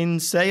traveling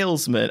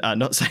storytellers,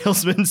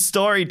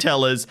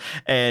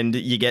 and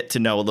you get to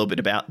know a little bit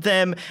about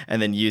them,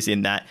 and then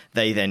using that,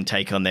 they then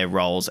take on their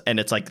roles, and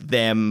it's like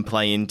them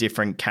playing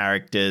different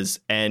characters.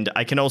 And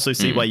I can also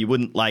see why you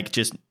wouldn't like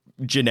just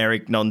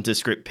generic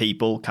nondescript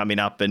people coming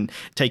up and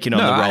taking on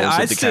the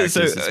roles of the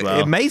characters as well.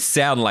 It may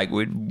sound like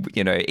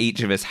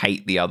each of us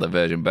hate the other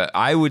version, but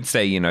I would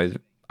say,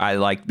 I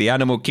like the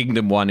Animal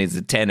Kingdom one is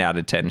a 10 out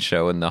of 10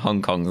 show, and the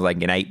Hong Kong's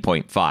like an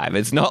 8.5.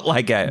 It's not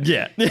like a,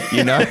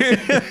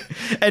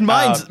 and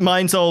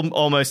mine's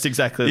almost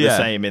exactly the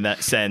same in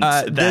that sense.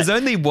 There's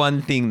only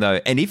one thing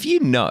though, and if you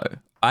know,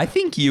 I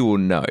think you will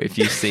know if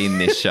you've seen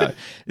this show.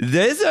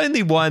 There's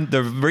only one.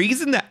 The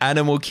reason the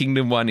Animal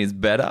Kingdom one is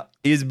better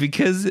is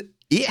because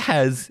it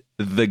has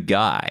the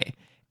guy.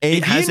 And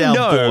it has our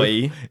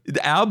boy.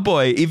 Our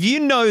boy. If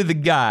you know the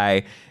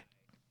guy,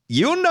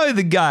 you'll know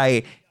the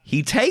guy.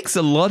 He takes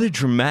a lot of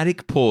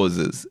dramatic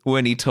pauses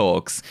when he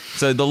talks.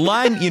 So the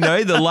line,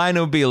 the line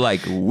will be like,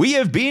 "We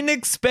have been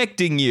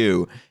expecting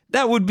you."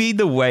 That would be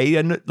the way,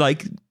 and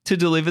like to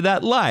deliver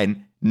that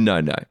line.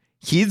 No.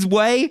 His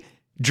way.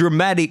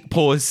 Dramatic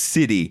pause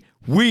city.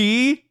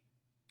 We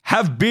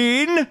have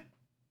been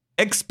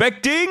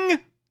expecting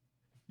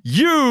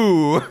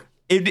you.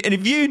 And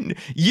if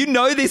you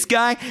know this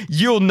guy,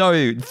 you'll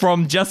know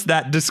from just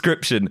that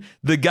description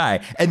the guy.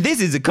 And this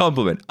is a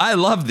compliment. I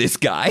love this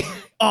guy.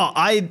 Oh,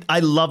 I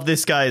love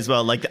this guy as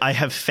well. Like, I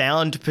have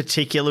found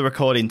particular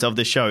recordings of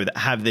the show that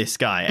have this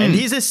guy, and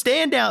he's a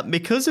standout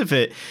because of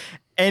it.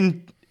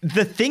 And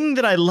the thing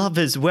that I love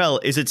as well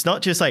is it's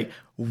not just like,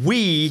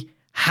 we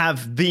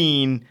have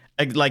been.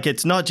 Like,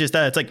 it's not just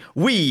that. It's like,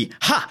 we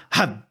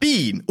have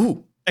been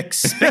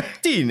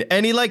expecting.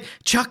 And he like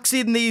chucks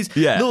in these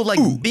little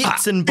like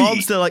bits and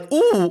bobs. They're like,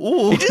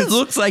 ooh. It just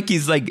looks like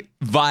he's like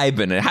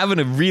vibing and having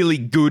a really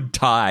good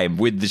time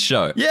with the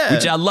show. Yeah.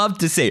 Which I love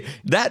to see.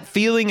 That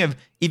feeling of,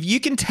 if you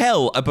can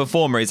tell a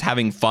performer is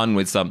having fun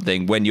with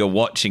something when you're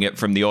watching it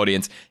from the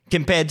audience,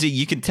 compared to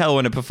you can tell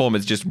when a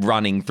performer's just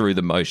running through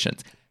the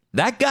motions.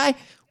 That guy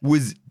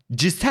was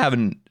just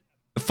having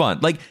fun.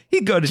 Like,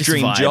 he'd go to just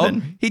Dream vibing.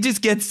 Job. He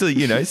just gets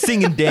to,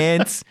 sing and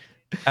dance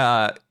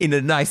in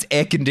a nice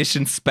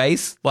air-conditioned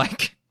space.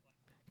 Like,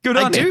 good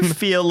on him. I do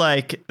feel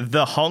like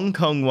the Hong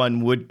Kong one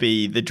would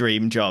be the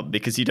dream job,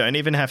 because you don't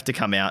even have to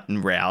come out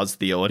and rouse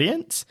the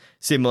audience,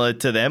 similar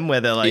to them,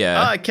 where they're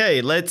like,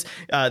 okay, let's,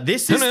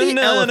 this is the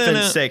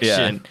elephant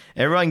section.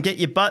 Yeah. Everyone get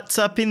your butts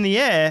up in the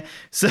air.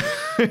 So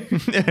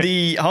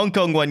the Hong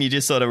Kong one, you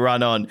just sort of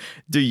run on,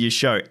 do your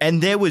show.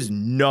 And there was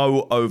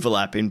no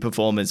overlap in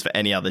performance for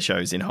any other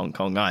shows in Hong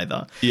Kong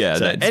either. Yeah, so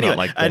that's anyway, not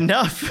like that.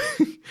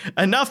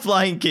 Enough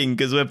Lion King,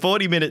 because we're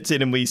 40 minutes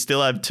in and we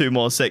still have two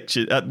more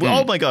sections.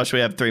 Oh my gosh, we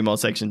have 3 more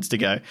sections to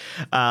go.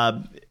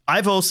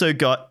 I've also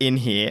got in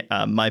here,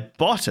 my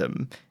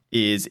bottom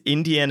is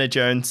Indiana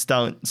Jones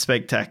Stunt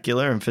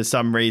Spectacular, and for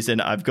some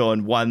reason I've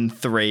gone 1,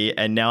 3,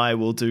 and now I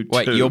will do 2.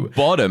 Wait, your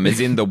bottom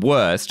is in the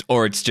worst,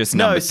 or it's just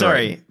number 3? No,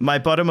 sorry, my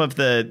bottom of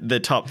the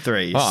top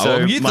 3. Oh, so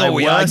you my thought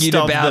we worst argued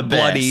of about the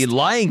bloody best.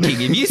 Lion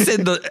King, and you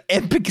said the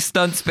Epic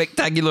Stunt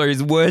Spectacular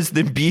is worse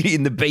than Beauty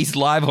and the Beast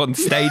live on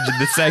stage at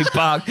the same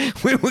park.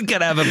 We were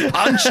going to have a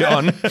punch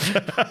on.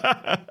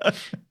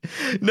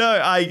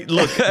 No,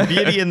 look,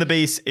 Beauty and the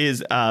Beast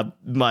is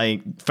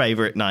my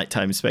favorite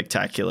nighttime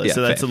spectacular. Yeah,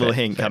 so that's fair, a little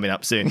fair, hint coming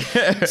up soon.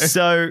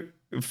 So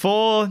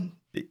for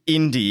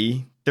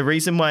Indy, the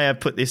reason why I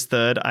put this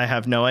third, I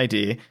have no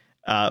idea.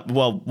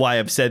 Why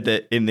I've said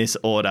that in this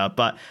order,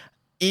 but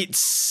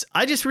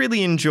I just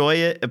really enjoy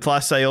it.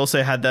 Plus, I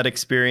also had that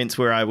experience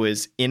where I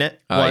was in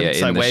it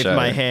once. I waved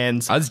my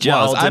hands. I was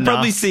jealous. I've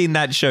probably enough. seen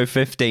that show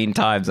 15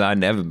 times. I've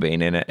never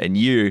been in it.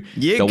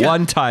 And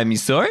one time you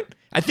saw it,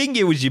 I think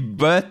it was your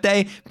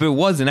birthday, but it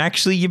wasn't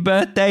actually your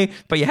birthday,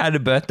 but you had a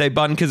birthday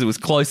button because it was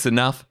close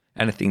enough.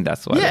 And I think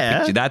that's what I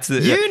picture. That's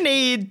you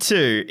need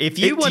to. If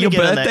you want to your get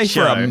on that birthday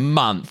show, for a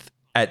month.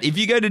 If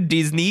you go to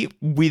Disney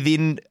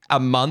within a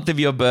month of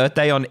your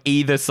birthday on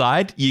either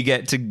side, you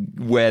get to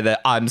wear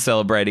the I'm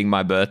celebrating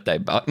my birthday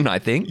button, I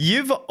think.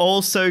 You've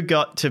also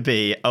got to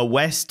be a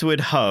Westwood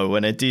Ho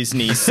and a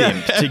Disney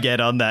simp to get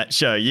on that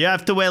show. You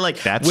have to wear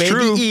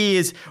true. the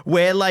ears,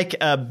 wear like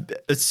a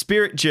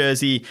Spirit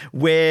jersey,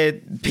 wear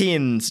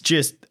pins,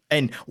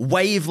 and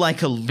wave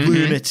like a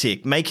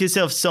lunatic. Make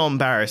yourself so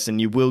embarrassed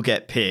and you will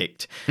get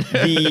picked.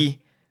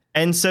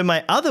 And so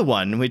my other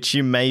one, which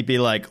you may be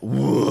like,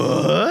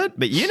 what?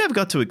 But you never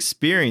got to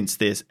experience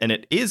this, and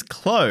it is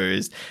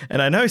closed.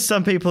 And I know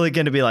some people are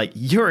going to be like,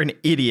 you're an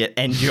idiot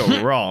and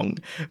you're wrong.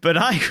 But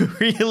I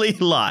really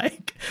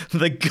like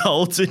the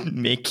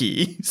Golden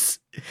Mickeys.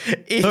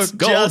 It's the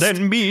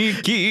Golden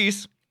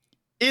Mickeys.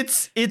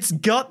 It's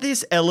got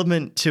this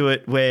element to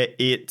it where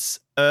it's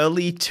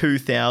early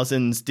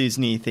 2000s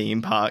Disney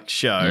theme park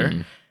show.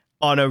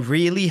 On a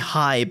really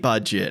high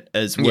budget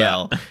as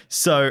well. Yeah.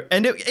 So,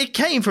 and it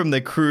came from the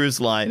cruise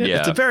line. And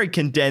It's a very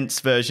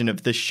condensed version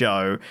of the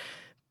show.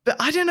 But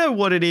I don't know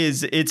what it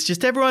is. It's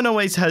just everyone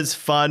always has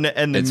fun,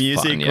 and the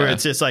music where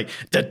it's just like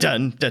da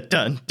dun da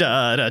dun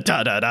da da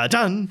da da da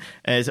dun.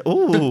 And it's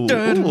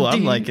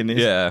I'm liking this.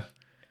 Yeah.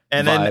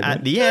 And then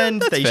at the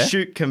end, they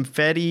shoot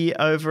confetti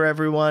over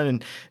everyone.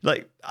 And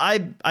like, I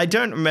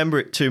don't remember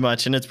it too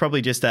much. And it's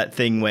probably just that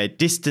thing where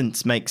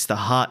distance makes the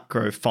heart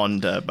grow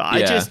fonder.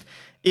 But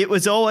it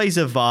was always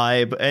a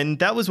vibe, and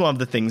that was one of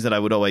the things that I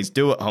would always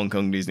do at Hong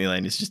Kong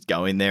Disneyland is just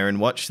go in there and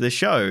watch the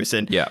shows.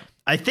 And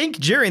I think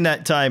during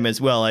that time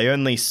as well, I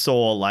only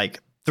saw like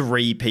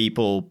 3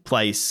 people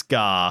play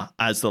Scar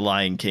as the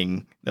Lion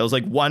King. There was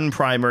like one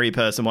primary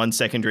person, one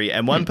secondary,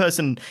 and one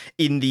person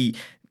in the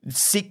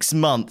 6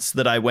 months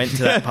that I went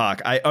to that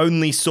park, I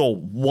only saw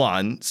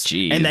once.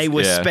 And they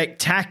were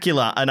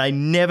spectacular, and I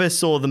never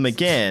saw them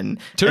again.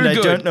 And I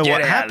don't know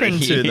what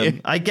happened to them.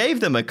 I gave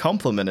them a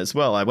compliment as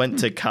well. I went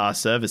to car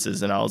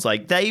services and I was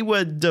like, they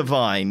were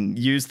divine.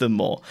 Use them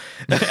more.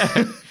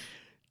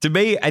 To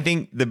me, I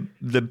think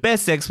the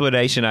best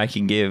explanation I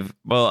can give,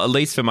 well, at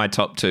least for my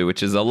top 2,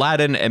 which is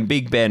Aladdin and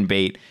Big Ben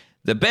Beat,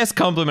 the best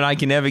compliment I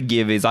can ever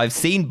give is I've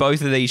seen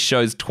both of these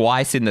shows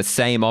twice in the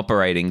same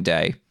operating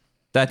day.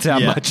 That's how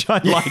much I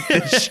like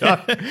this show.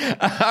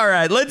 All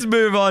right, let's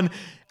move on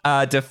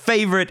to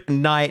favorite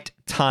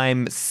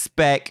nighttime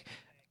spec.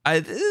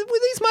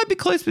 These might be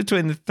close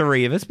between the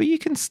 3 of us, but you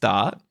can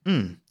start.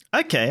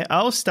 Okay,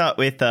 I'll start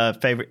with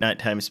favorite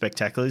nighttime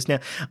spectaculars. Now,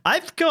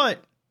 I've got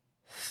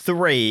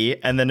 3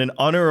 and then an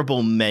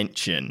honorable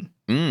mention.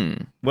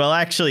 Well,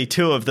 actually,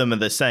 2 of them are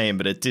the same,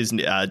 but at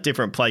Disney,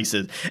 different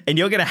places. And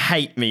you're going to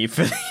hate me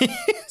for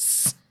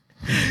this.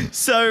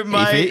 So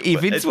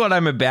if it's what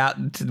I'm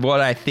about,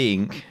 what I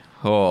think,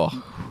 one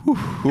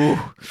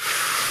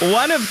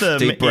of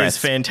them is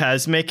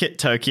Fantasmic at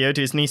Tokyo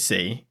Disney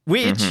Sea,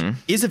 which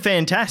is a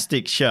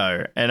fantastic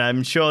show, and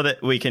I'm sure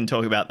that we can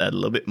talk about that a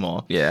little bit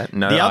more. Yeah,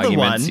 no the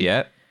arguments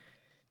yet.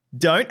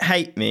 Don't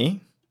hate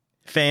me,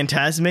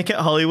 Fantasmic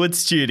at Hollywood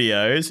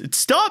Studios.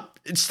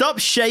 Stop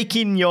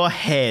shaking your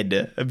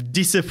head of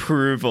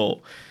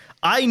disapproval.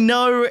 I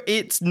know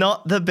it's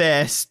not the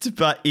best,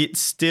 but it's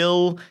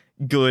still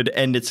good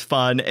and it's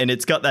fun, and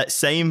it's got that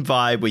same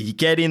vibe where you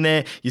get in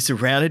there, you're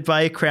surrounded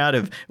by a crowd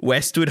of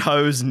Westwood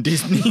Hoes and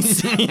Disney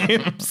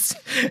Sims.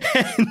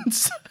 And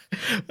so,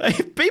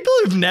 people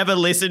who've never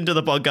listened to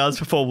the podcast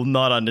before will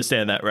not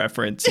understand that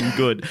reference. And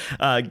good.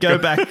 Go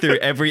back through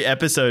every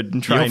episode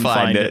and try and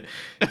find it.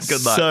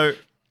 Good luck. So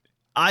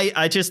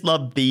I just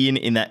love being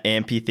in that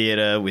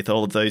amphitheater with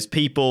all of those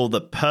people,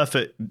 the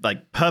perfect,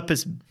 like,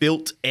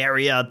 purpose-built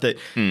area that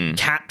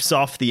caps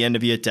off the end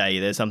of your day.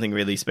 There's something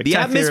really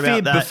spectacular about that. The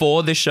atmosphere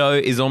before the show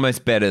is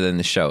almost better than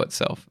the show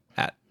itself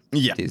at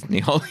Disney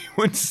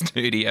Hollywood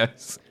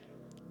Studios.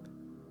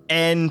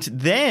 And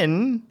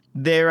then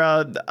there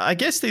are, I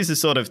guess these are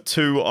sort of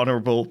 2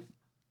 honorable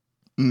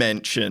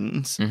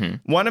mentions.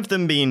 One of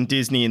them being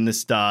Disney in the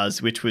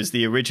Stars, which was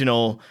the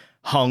original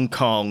Hong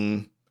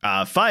Kong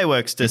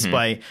fireworks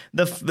display.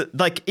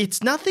 Like,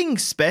 it's nothing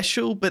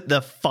special, but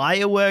the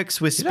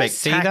fireworks were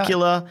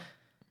spectacular.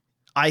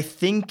 I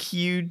think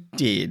you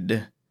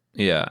did.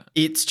 Yeah.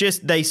 It's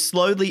just they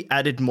slowly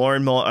added more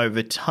and more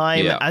over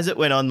time as it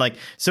went on. Like,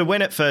 so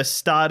when it first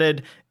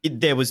started,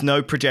 there was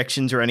no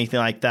projections or anything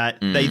like that.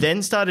 They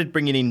then started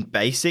bringing in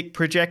basic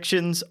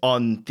projections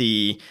on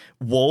the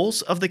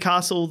walls of the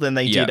castle. Then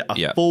they did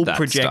a full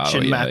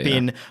projection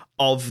mapping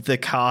of the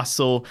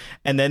castle.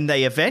 And then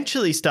they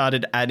eventually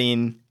started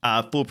adding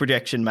full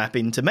projection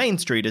mapping to Main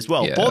Street as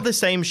well for the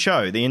same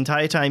show, the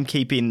entire time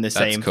keeping the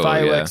same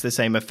fireworks, the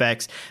same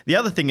effects. The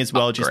other thing as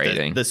well, just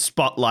the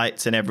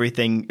spotlights and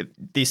everything,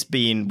 this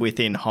being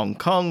within Hong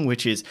Kong,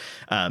 which is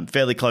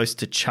fairly close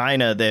to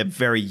China, they're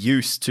very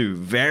used to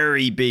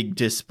very big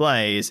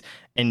displays.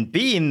 And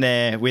being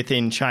there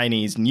within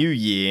Chinese New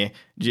Year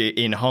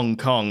in Hong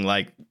Kong,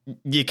 like,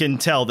 you can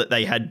tell that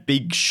they had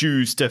big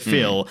shoes to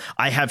fill.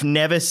 I have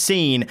never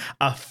seen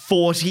a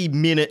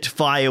 40-minute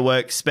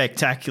fireworks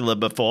spectacular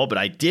before, but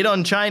I did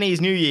on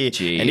Chinese New Year,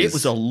 and it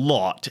was a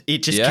lot. It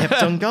just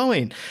kept on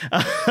going.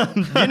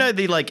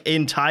 The like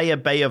entire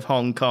Bay of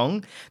Hong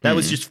Kong, that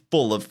was just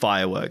full of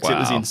fireworks. Wow, it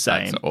was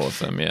insane. That's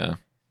awesome, yeah.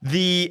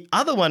 The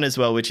other one as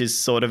well, which is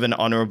sort of an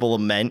honorable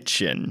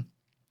mention,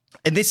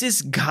 and this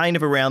is kind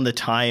of around the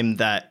time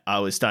that I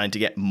was starting to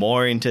get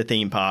more into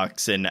theme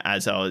parks and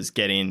as I was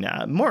getting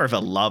more of a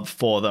love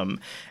for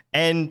them.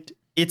 And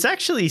it's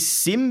actually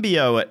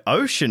Symbio at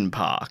Ocean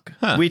Park,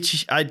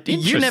 which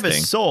you never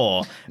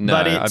saw. No,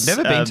 but I've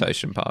never been to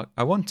Ocean Park.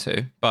 I want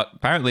to, but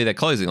apparently they're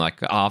closing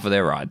like half of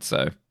their rides,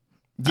 so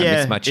I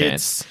missed my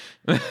chance.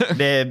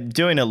 They're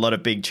doing a lot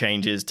of big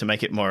changes to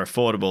make it more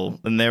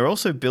affordable, and they're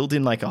also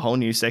building like a whole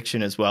new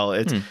section as well.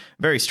 It's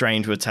very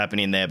strange what's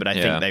happening there, but I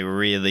think they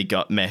really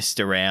got messed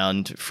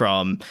around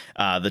from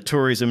the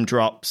tourism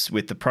drops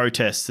with the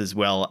protests as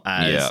well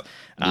as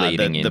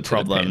the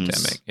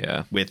problems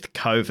with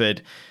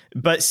COVID.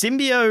 But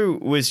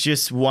Symbio was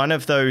just one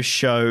of those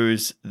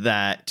shows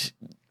that,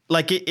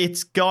 like,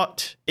 it's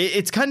kind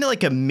of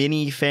like a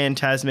mini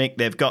Fantasmic.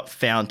 They've got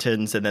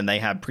fountains, and then they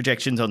have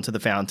projections onto the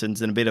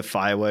fountains and a bit of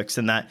fireworks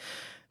and that.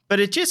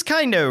 But it just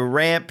kind of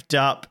ramped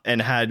up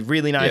and had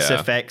really nice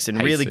effects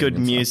and really good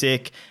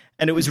music.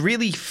 And it was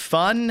really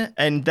fun.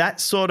 And that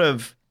sort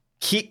of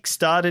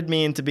kick-started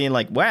me into being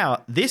like,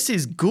 wow, this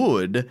is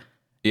good.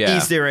 Yeah.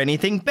 Is there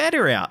anything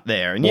better out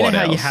there? And you know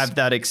how you have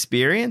that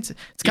experience?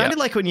 It's kind of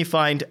like when you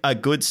find a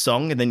good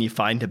song and then you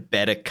find a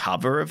better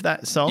cover of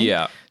that song.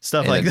 Yeah.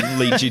 Stuff like that.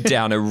 Leads you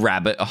down a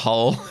rabbit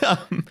hole.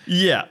 For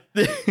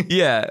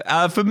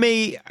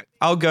me,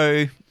 I'll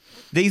go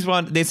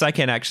this I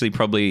can actually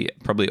probably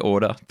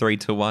order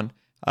 3-1.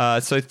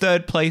 So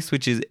third place,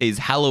 which is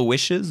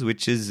Hallowishes,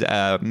 which is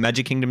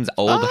Magic Kingdom's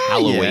old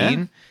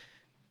Halloween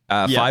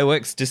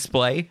fireworks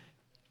display.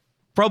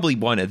 Probably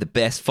one of the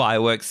best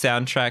fireworks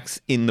soundtracks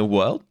in the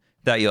world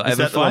that you'll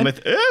ever find. The one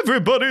with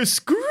everybody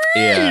scream?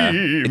 Yeah,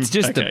 it's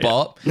just a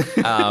bop.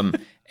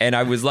 And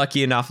I was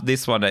lucky enough,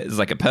 this one is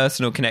like a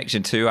personal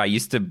connection too. I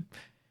used to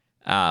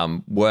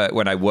work,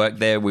 when I worked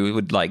there, we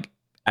would like,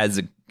 as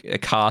a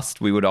cast,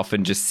 we would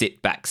often just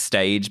sit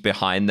backstage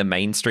behind the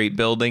Main Street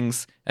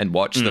buildings and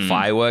watch the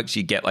fireworks.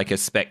 You get like a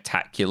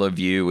spectacular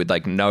view with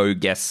like no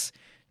guests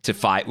to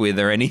fight with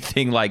or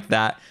anything like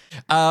that.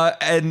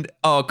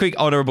 Quick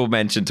honorable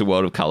mention to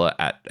World of Color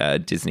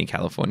at Disney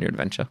California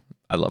Adventure.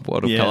 I love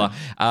World of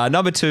Color.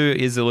 Number 2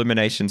 is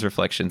Illuminations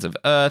Reflections of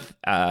Earth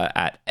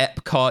at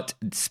Epcot,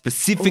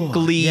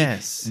 specifically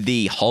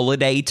the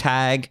holiday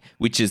tag,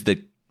 which is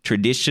the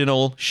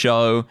traditional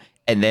show,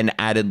 and then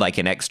added like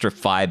an extra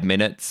 5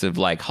 minutes of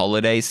like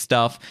holiday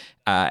stuff.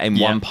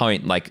 One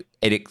point, like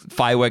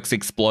fireworks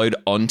explode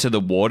onto the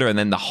water, and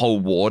then the whole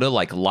water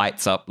like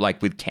lights up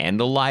like with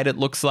candlelight. It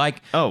looks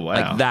like. Oh wow!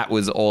 Like that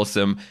was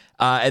awesome.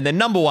 And then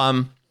number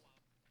 1,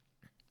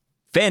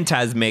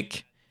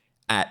 Fantasmic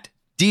at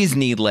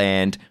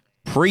Disneyland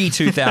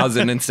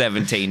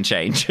pre-2017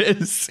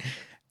 changes.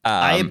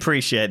 I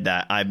appreciate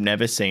that. I've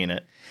never seen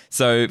it.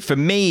 So for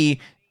me,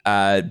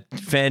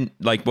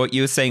 like what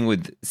you were saying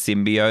with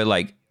Symbio,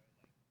 like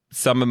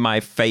some of my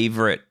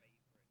favorite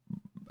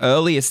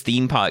earliest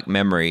theme park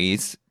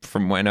memories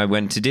from when I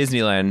went to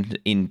Disneyland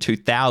in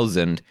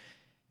 2000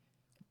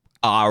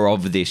 are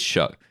of this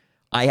show.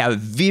 I have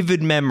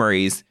vivid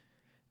memories.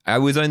 I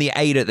was only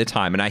 8 at the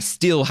time, and I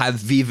still have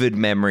vivid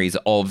memories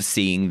of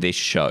seeing this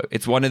show.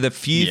 It's one of the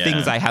few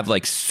things I have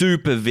like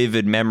super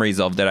vivid memories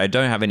of that I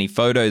don't have any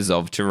photos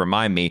of to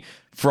remind me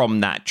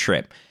from that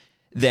trip.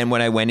 Then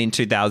when I went in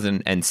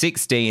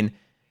 2016,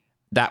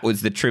 that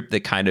was the trip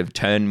that kind of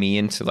turned me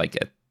into like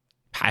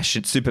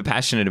super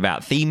passionate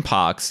about theme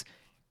parks.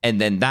 And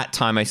then that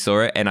time I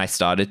saw it, and I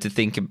started to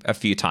think a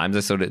few times. I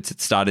sort of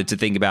started to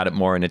think about it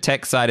more in a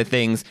tech side of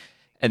things.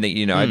 And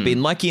that, I've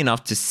been lucky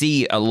enough to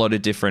see a lot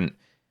of different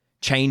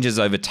changes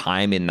over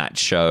time in that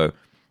show.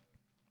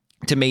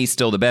 To me,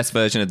 still the best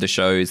version of the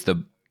show is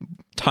the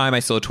time I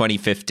saw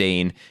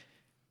 2015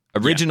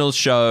 original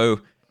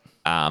show.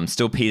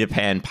 Still Peter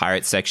Pan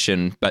pirate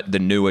section, but the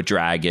newer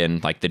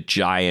dragon, like the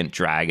giant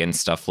dragon,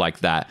 stuff like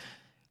that.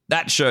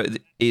 That show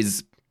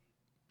is,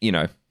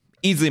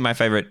 easily my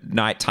favorite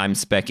nighttime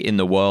spec in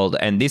the world.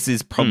 And this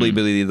is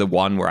probably the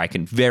one where I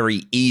can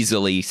very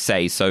easily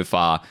say so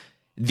far,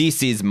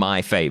 this is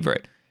my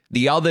favorite.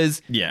 The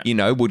others,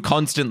 would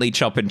constantly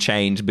chop and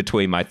change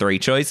between my 3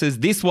 choices.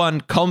 This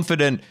one,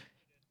 confident,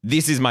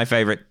 this is my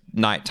favorite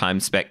nighttime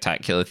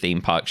spectacular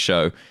theme park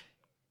show.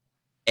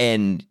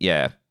 And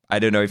I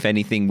don't know if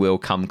anything will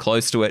come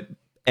close to it.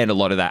 And a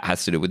lot of that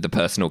has to do with the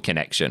personal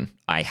connection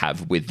I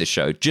have with the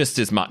show, just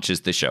as much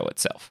as the show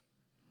itself.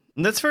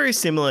 That's very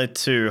similar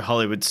to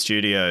Hollywood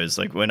Studios.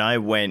 Like when I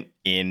went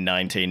in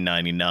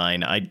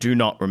 1999, I do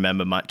not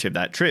remember much of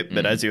that trip.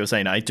 But as you were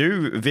saying, I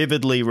do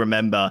vividly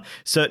remember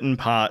certain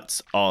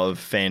parts of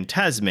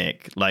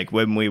Fantasmic. Like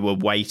when we were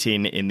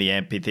waiting in the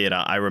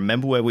amphitheater, I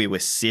remember where we were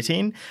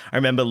sitting. I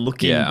remember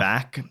looking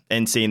back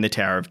and seeing the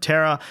Tower of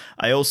Terror.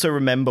 I also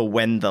remember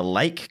when the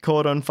lake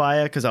caught on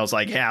fire because I was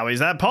like, how is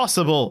that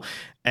possible?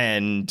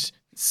 And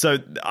so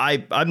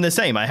I'm the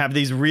same. I have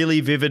these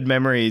really vivid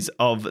memories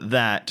of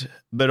that,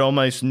 but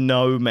almost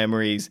no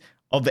memories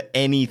of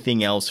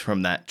anything else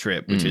from that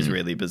trip, which is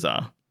really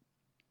bizarre.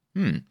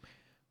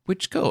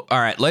 Which cool. All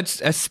right,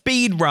 let's a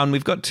speed run.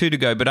 We've got 2 to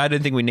go, but I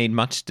don't think we need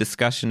much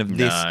discussion of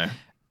this. No.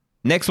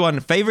 Next one,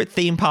 favorite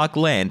theme park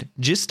land.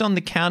 Just on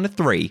the count of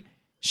 3,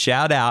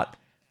 shout out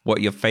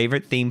what your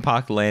favorite theme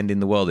park land in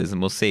the world is, and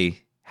we'll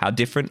see how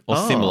different or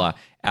similar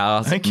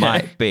ours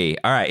might be.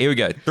 All right, here we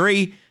go.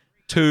 3,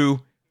 2,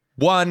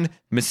 1.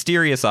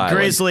 Mysterious Island.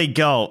 Grizzly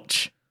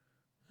Gulch.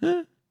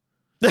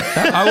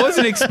 I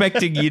wasn't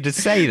expecting you to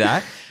say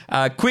that.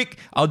 Quick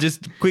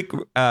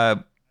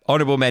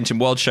honorable mention,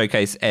 World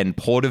Showcase and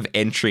Port of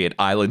Entry at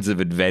Islands of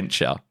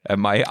Adventure are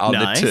my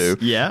other 2.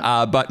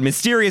 Yeah. But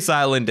Mysterious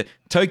Island,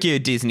 Tokyo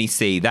Disney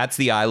Sea, that's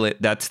the island,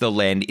 that's the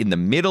land in the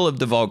middle of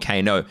the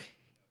volcano.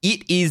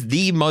 It is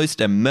the most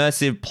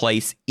immersive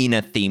place in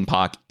a theme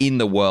park in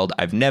the world.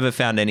 I've never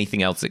found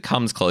anything else that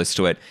comes close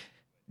to it.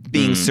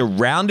 Being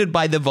surrounded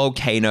by the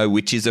volcano,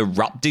 which is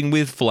erupting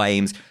with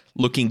flames,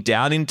 looking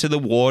down into the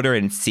water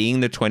and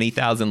seeing the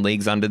 20,000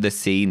 Leagues Under the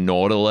Sea,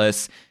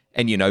 Nautilus,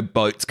 and, you know,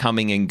 boats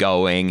coming and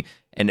going.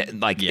 And,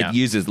 it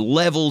uses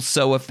levels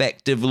so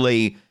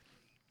effectively.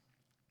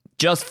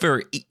 Just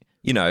for,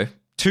 you know,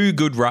 2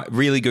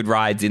 really good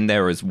rides in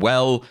there as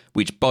well,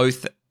 which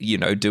both, you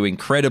know, do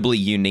incredibly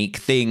unique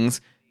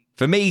things.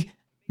 For me,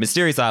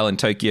 Mysterious Island,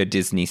 Tokyo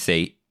Disney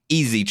Sea,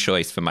 easy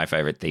choice for my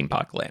favorite theme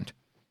park land.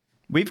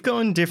 We've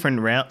gone different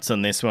routes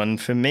on this one.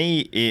 For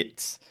me,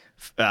 it's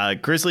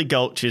Grizzly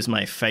Gulch is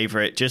my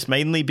favorite, just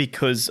mainly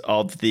because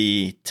of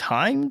the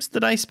times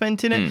that I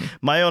spent in it.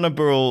 My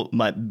honorable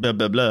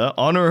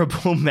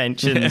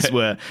mentions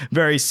were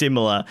very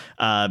similar.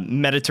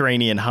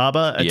 Mediterranean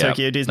Harbor at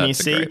Tokyo Disney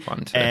Sea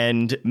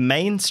and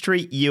Main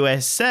Street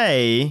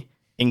USA,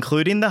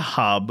 including the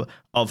hub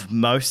of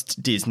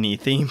most Disney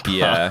theme parks.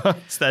 Yeah.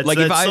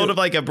 That's sort of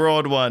like a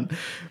broad one.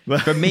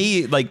 For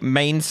me, like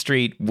Main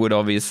Street would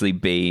obviously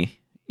be,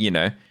 you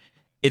know,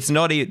 it's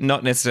not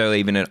necessarily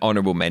even an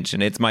honorable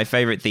mention. It's my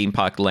favorite theme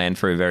park land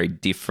for a very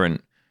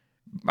different.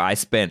 I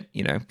spent,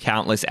 you know,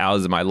 countless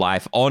hours of my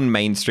life on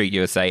Main Street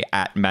USA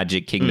at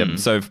Magic Kingdom.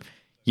 So,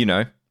 you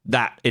know,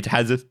 that it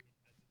has a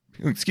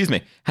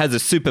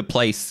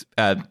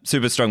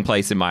super strong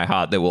place in my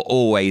heart that will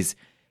always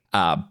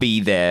be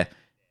there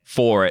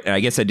for it. And I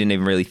guess I didn't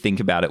even really think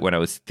about it when I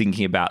was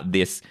thinking about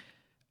this.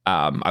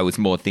 I was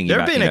more thinking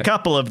about... There have been a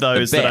couple of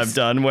those that I've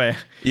done where...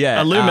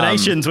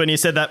 Illuminations, when you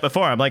said that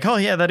before, I'm like, oh,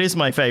 yeah, that is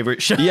my favorite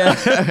show.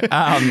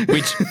 Yeah.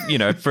 Which, you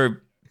know,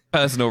 for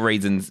personal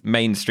reasons,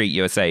 Main Street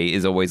USA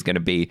is always going to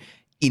be,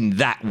 in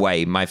that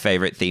way, my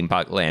favorite theme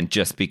park land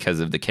just because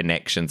of the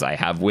connections I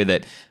have with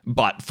it.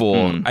 But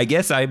for... I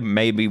guess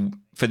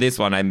for this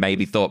one, I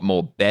maybe thought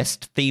more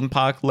best theme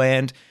park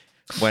land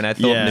when I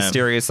thought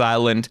Mysterious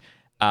Island.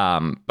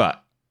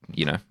 But,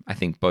 you know, I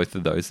think both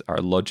of those are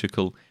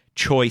logical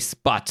choice,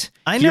 but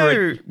I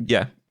know.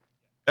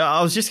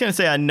 I was just going to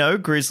say, I know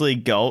Grizzly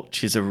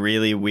Gulch is a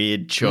really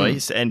weird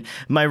choice, and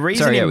my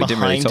reasoning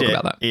behind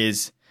it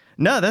is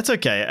no, that's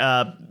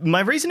okay.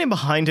 My reasoning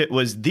behind it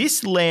was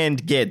this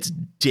land gets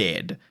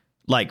dead,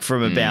 like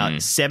from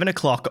about 7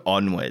 o'clock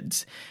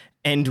onwards.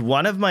 And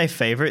one of my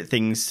favorite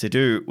things to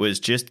do was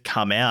just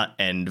come out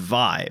and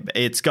vibe.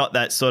 It's got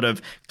that sort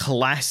of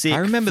classic. I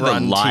remember the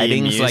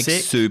lighting's like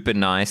super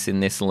nice in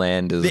this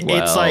land as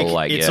well.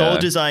 It's all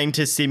designed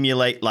to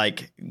simulate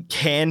like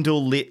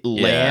candle lit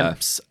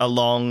lamps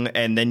along,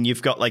 and then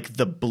you've got like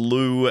the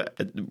blue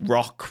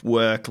rock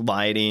work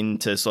lighting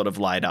to sort of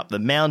light up the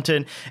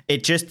mountain.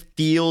 It just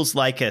feels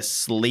like a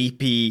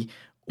sleepy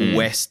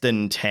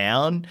Western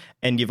town,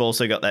 and you've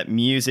also got that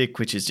music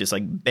which is just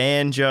like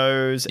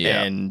banjos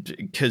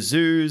and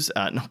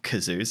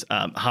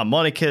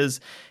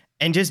harmonicas,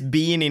 and just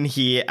being in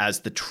here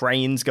as the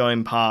train's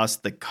going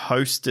past, the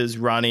coaster's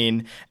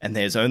running, and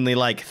there's only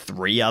like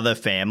 3 other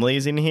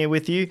families in here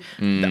with you.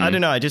 I don't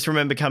know, I just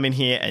remember coming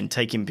here and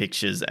taking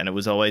pictures, and it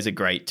was always a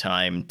great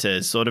time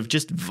to sort of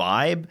just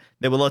vibe.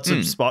 There were lots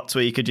of spots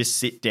where you could just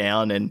sit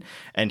down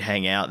and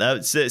hang out.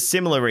 That's a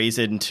similar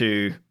reason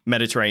to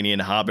Mediterranean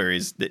Harbor,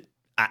 is that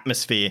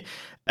atmosphere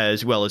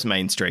as well as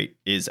Main Street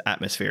is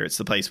atmosphere. It's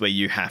the place where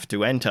you have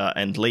to enter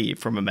and leave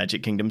from a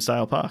Magic Kingdom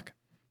style park.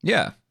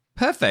 Yeah.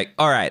 Perfect.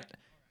 All right.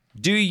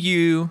 Do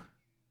you,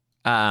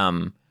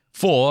 favorite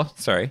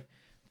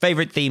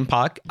theme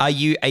park, are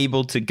you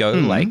able to go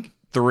like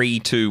 3,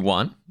 2,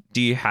 1?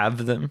 Do you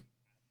have them?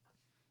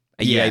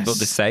 Are you able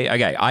to say?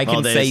 Okay, I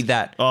can say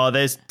that. Oh,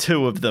 there's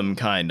 2 of them,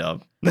 kind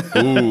of.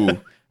 Ooh.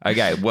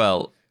 Okay,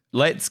 well,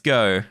 let's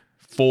go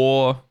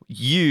for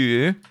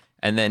you.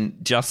 and then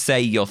just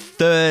say your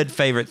third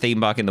favorite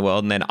theme park in the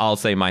world, and then I'll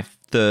say my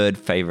third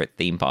favorite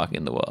theme park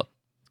in the world.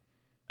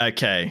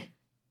 Okay.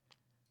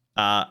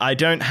 I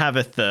don't have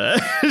a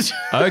third.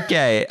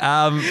 Okay.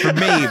 For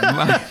me,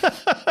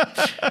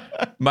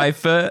 my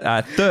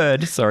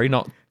third, sorry,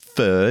 not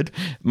third.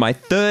 My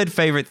third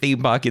favorite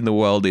theme park in the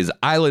world is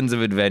Islands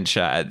of Adventure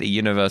at the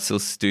Universal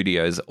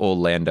Studios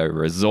Orlando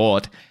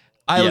Resort.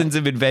 Islands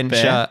of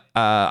Adventure,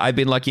 I've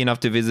been lucky enough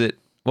to visit,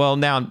 well,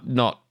 now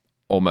not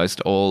almost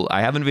all.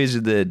 I haven't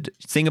visited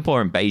Singapore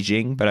and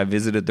Beijing, but I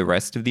visited the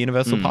rest of the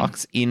Universal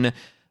parks in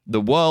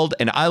the world.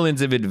 And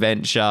Islands of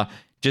Adventure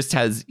just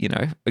has, you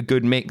know, a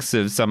good mix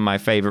of some of my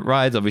favorite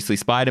rides. Obviously,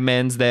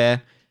 Spider-Man's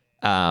there.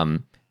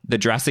 The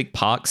Jurassic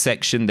Park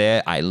section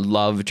there, I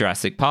love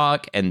Jurassic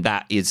Park, and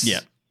that is,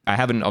 I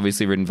haven't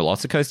obviously ridden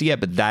Velocicoaster yet,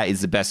 but that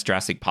is the best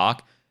Jurassic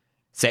Park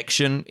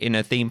section in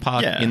a theme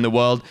park in the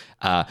world.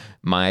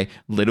 My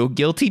little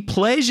guilty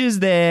pleasures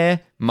there,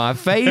 my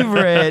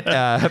favorite,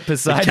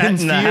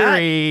 Poseidon's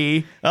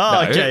Fury.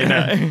 Oh, okay,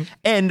 no.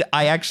 And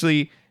I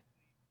actually,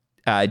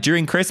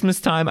 during Christmas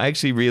time, I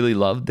actually really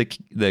love the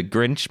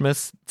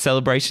Grinchmas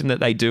celebration that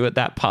they do at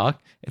that park.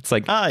 It's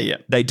like,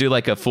 they do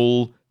like a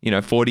full,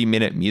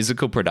 40-minute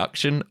musical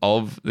production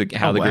of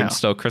how the Grinch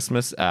stole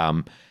Christmas.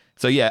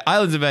 So yeah,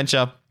 Islands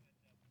Adventure,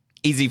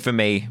 easy for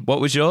me. What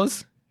was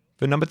yours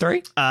for number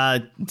 3?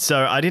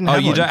 So I didn't have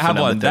one. Oh, you don't have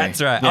one. 3.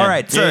 That's right. Yeah. All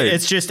right. So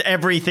it's just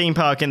every theme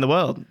park in the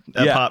world,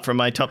 apart from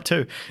my top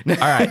 2. All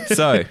right.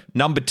 So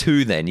number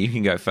 2 then. You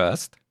can go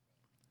first.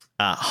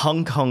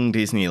 Hong Kong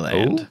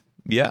Disneyland. Ooh.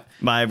 Yeah.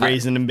 My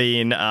reason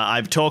being,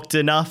 I've talked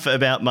enough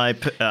about my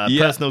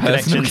personal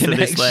connections to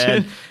this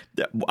land.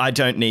 I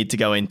don't need to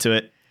go into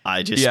it.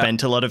 I just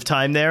spent a lot of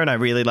time there, and I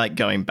really like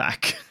going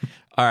back.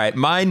 All right.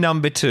 My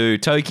number 2,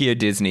 Tokyo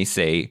Disney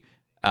Sea.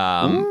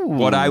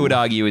 What I would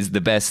argue is the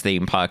best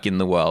theme park in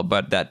the world,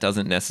 but that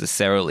doesn't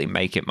necessarily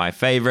make it my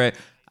favorite.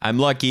 I'm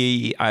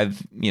lucky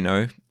I've,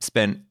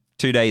 spent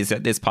 2 days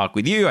at this park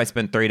with you. I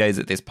spent 3 days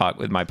at this park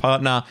with my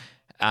partner.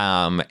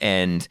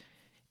 And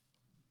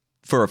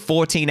for a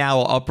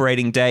 14-hour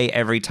operating day,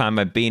 every time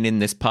I've been in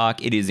this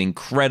park, it is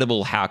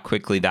incredible how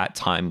quickly that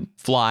time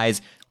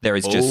flies. There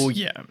is just...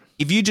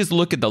 If you just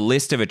look at the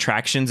list of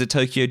attractions at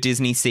Tokyo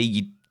Disney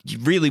Sea, you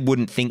really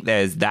wouldn't think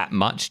there's that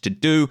much to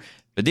do.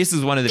 But this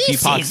is one of the few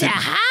parks. This is a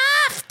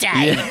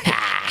half-day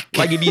park.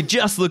 Like if you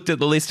just looked at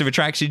the list of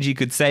attractions, you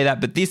could say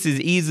that. But this is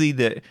easily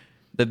the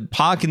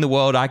park in the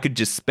world I could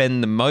just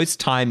spend the most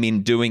time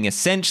in doing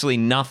essentially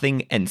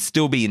nothing and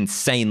still be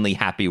insanely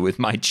happy with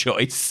my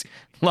choice.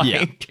 Oh,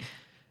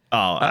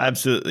 I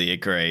absolutely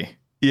agree.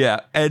 Yeah.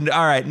 And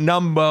all right,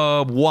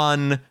 number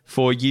 1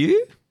 for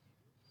you.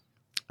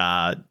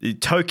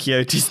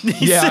 Tokyo Disney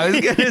Sea. Yeah, I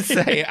was going to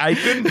say,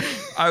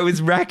 I was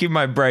racking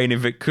my brain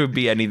if it could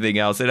be anything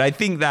else. And I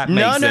think that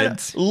makes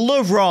sense.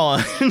 LeRon.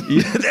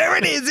 Yeah, there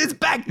it is. It's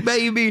back,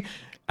 baby.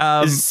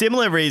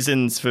 Similar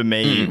reasons for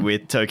me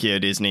with Tokyo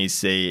Disney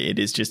Sea. It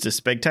is just a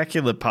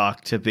spectacular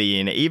park to be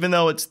in, even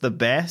though it's the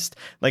best.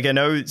 Like, I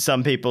know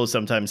some people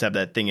sometimes have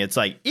that thing. It's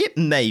like, it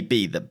may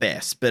be the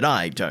best, but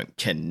I don't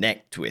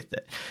connect with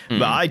it.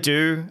 But I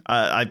do.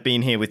 I've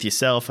been here with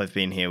yourself. I've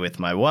been here with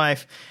my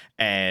wife.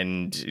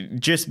 And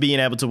just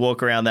being able to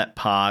walk around that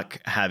park,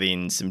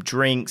 having some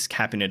drinks,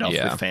 capping it off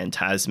with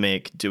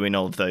Fantasmic, doing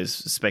all of those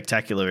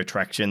spectacular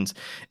attractions.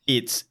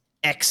 It's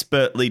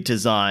expertly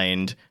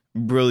designed,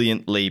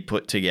 brilliantly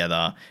put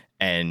together,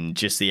 and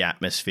just the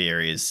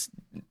atmosphere is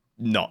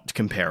not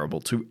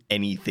comparable to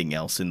anything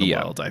else in the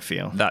world, I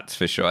feel. That's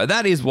for sure.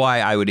 That is why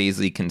I would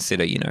easily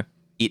consider,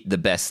 it the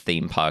best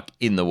theme park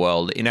in the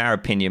world. In our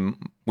opinion,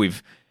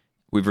 we've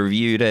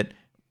reviewed it.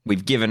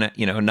 We've given it,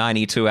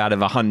 92 out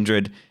of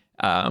 100.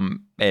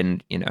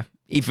 And,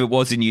 if it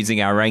wasn't using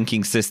our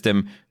ranking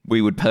system,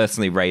 we would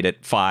personally rate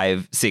it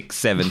 5, 6,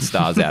 7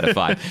 stars out of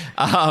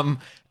 5.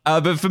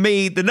 But for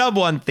me, the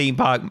number 1 theme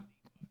park,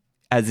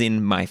 as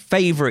in my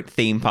favorite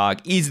theme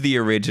park, is the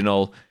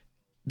original,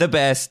 the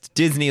best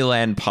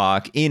Disneyland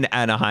park in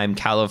Anaheim,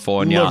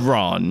 California.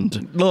 LeRond.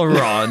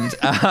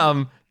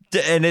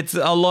 And it's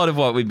a lot of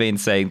what we've been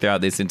saying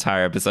throughout this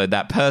entire episode,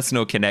 that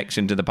personal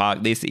connection to the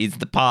park. This is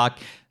the park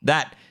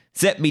that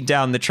set me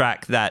down the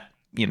track that,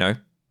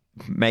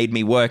 made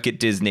me work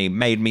at Disney,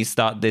 made me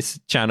start this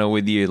channel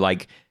with you.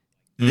 Like,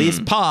 this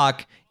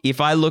park,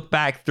 if I look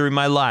back through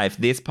my life,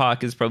 this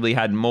park has probably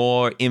had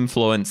more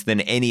influence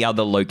than any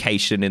other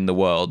location in the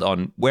world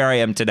on where I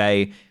am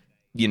today,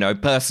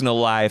 personal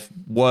life,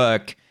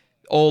 work,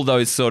 all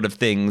those sort of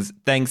things,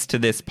 thanks to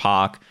this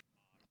park.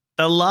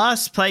 The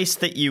last place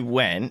that you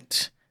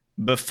went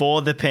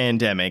before the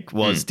pandemic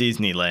was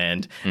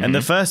Disneyland, and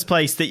the first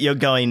place that you're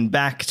going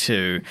back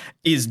to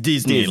is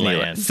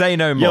Disneyland. Say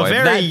no more.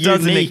 You're very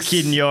unique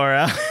in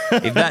your...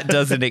 If that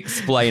doesn't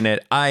explain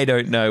it, I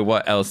don't know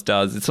what else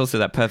does. It's also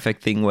that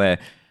perfect thing where,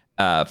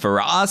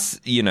 for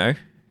us,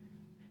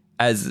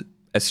 as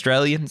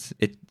Australians,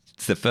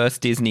 it's the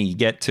first Disney you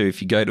get to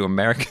if you go to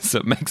America, so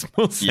it makes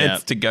more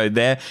sense to go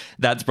there.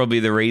 That's probably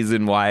the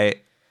reason why,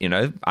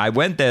 I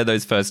went there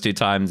those first 2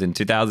 times in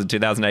 2000,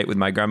 2008 with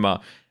my grandma.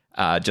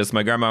 Just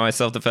my grandma and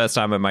myself the first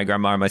time, and my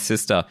grandma and my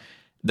sister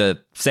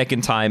the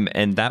second time.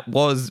 And that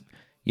was,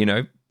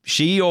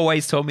 she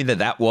always told me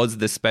that was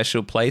the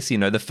special place.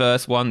 The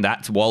first one,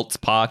 that's Walt's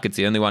Park. It's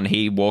the only one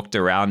he walked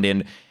around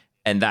in.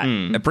 And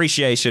that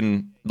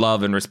appreciation,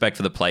 love, and respect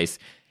for the place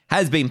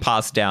has been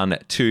passed down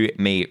to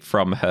me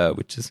from her,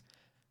 which is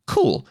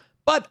cool.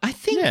 But I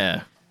think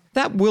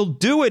that will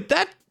do it.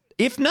 That,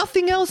 if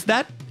nothing else,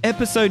 that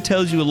episode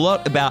tells you a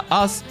lot about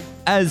us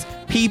as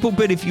people.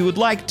 But if you would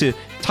like to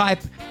type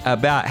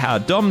about how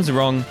Dom's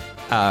wrong,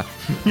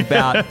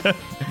 about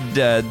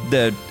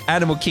the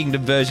Animal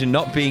Kingdom version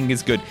not being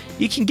as good,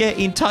 you can get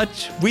in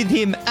touch with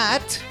him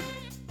at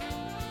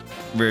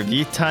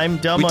Review Time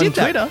Dom on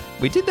Twitter.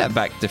 We did that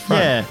back to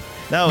front. Yeah,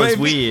 that was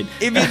weird.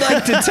 If you'd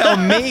like to tell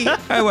me,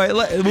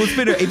 we'll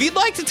spin it. If you'd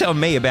like to tell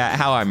me about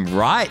how I'm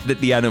right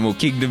that the Animal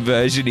Kingdom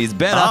version is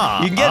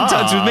better, you can get in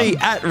touch with me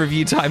at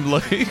Review Time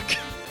Luke.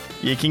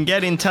 You can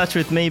get in touch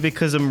with me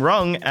because I'm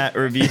wrong at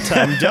Review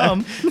Time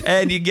Dom.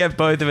 And you can get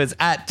both of us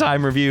at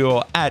Time Review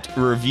or at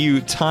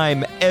Review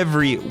Time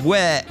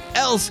everywhere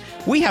else.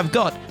 We have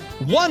got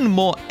one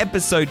more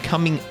episode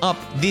coming up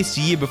this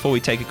year before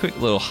we take a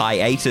quick little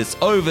hiatus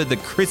over the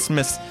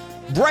Christmas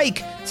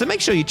break. So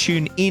make sure you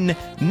tune in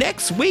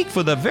next week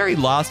for the very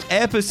last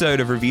episode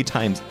of Review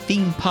Time's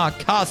Theme Park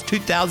Cast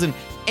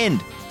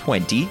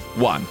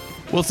 2021.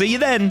 We'll see you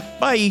then.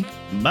 Bye.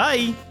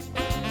 Bye.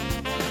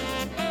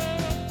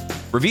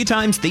 Review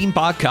Time's Theme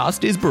Park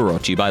Cast is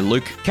brought to you by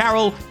Luke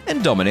Carroll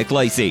and Dominic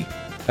Lacey.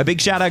 A big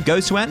shout out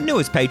goes to our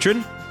newest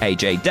patron,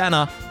 AJ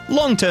Danner,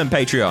 long-term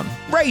Patreon,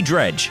 Ray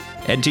Dredge,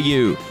 and to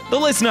you, the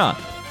listener.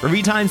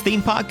 Review Time's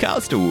Theme Park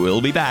Cast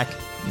will be back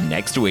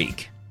next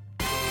week.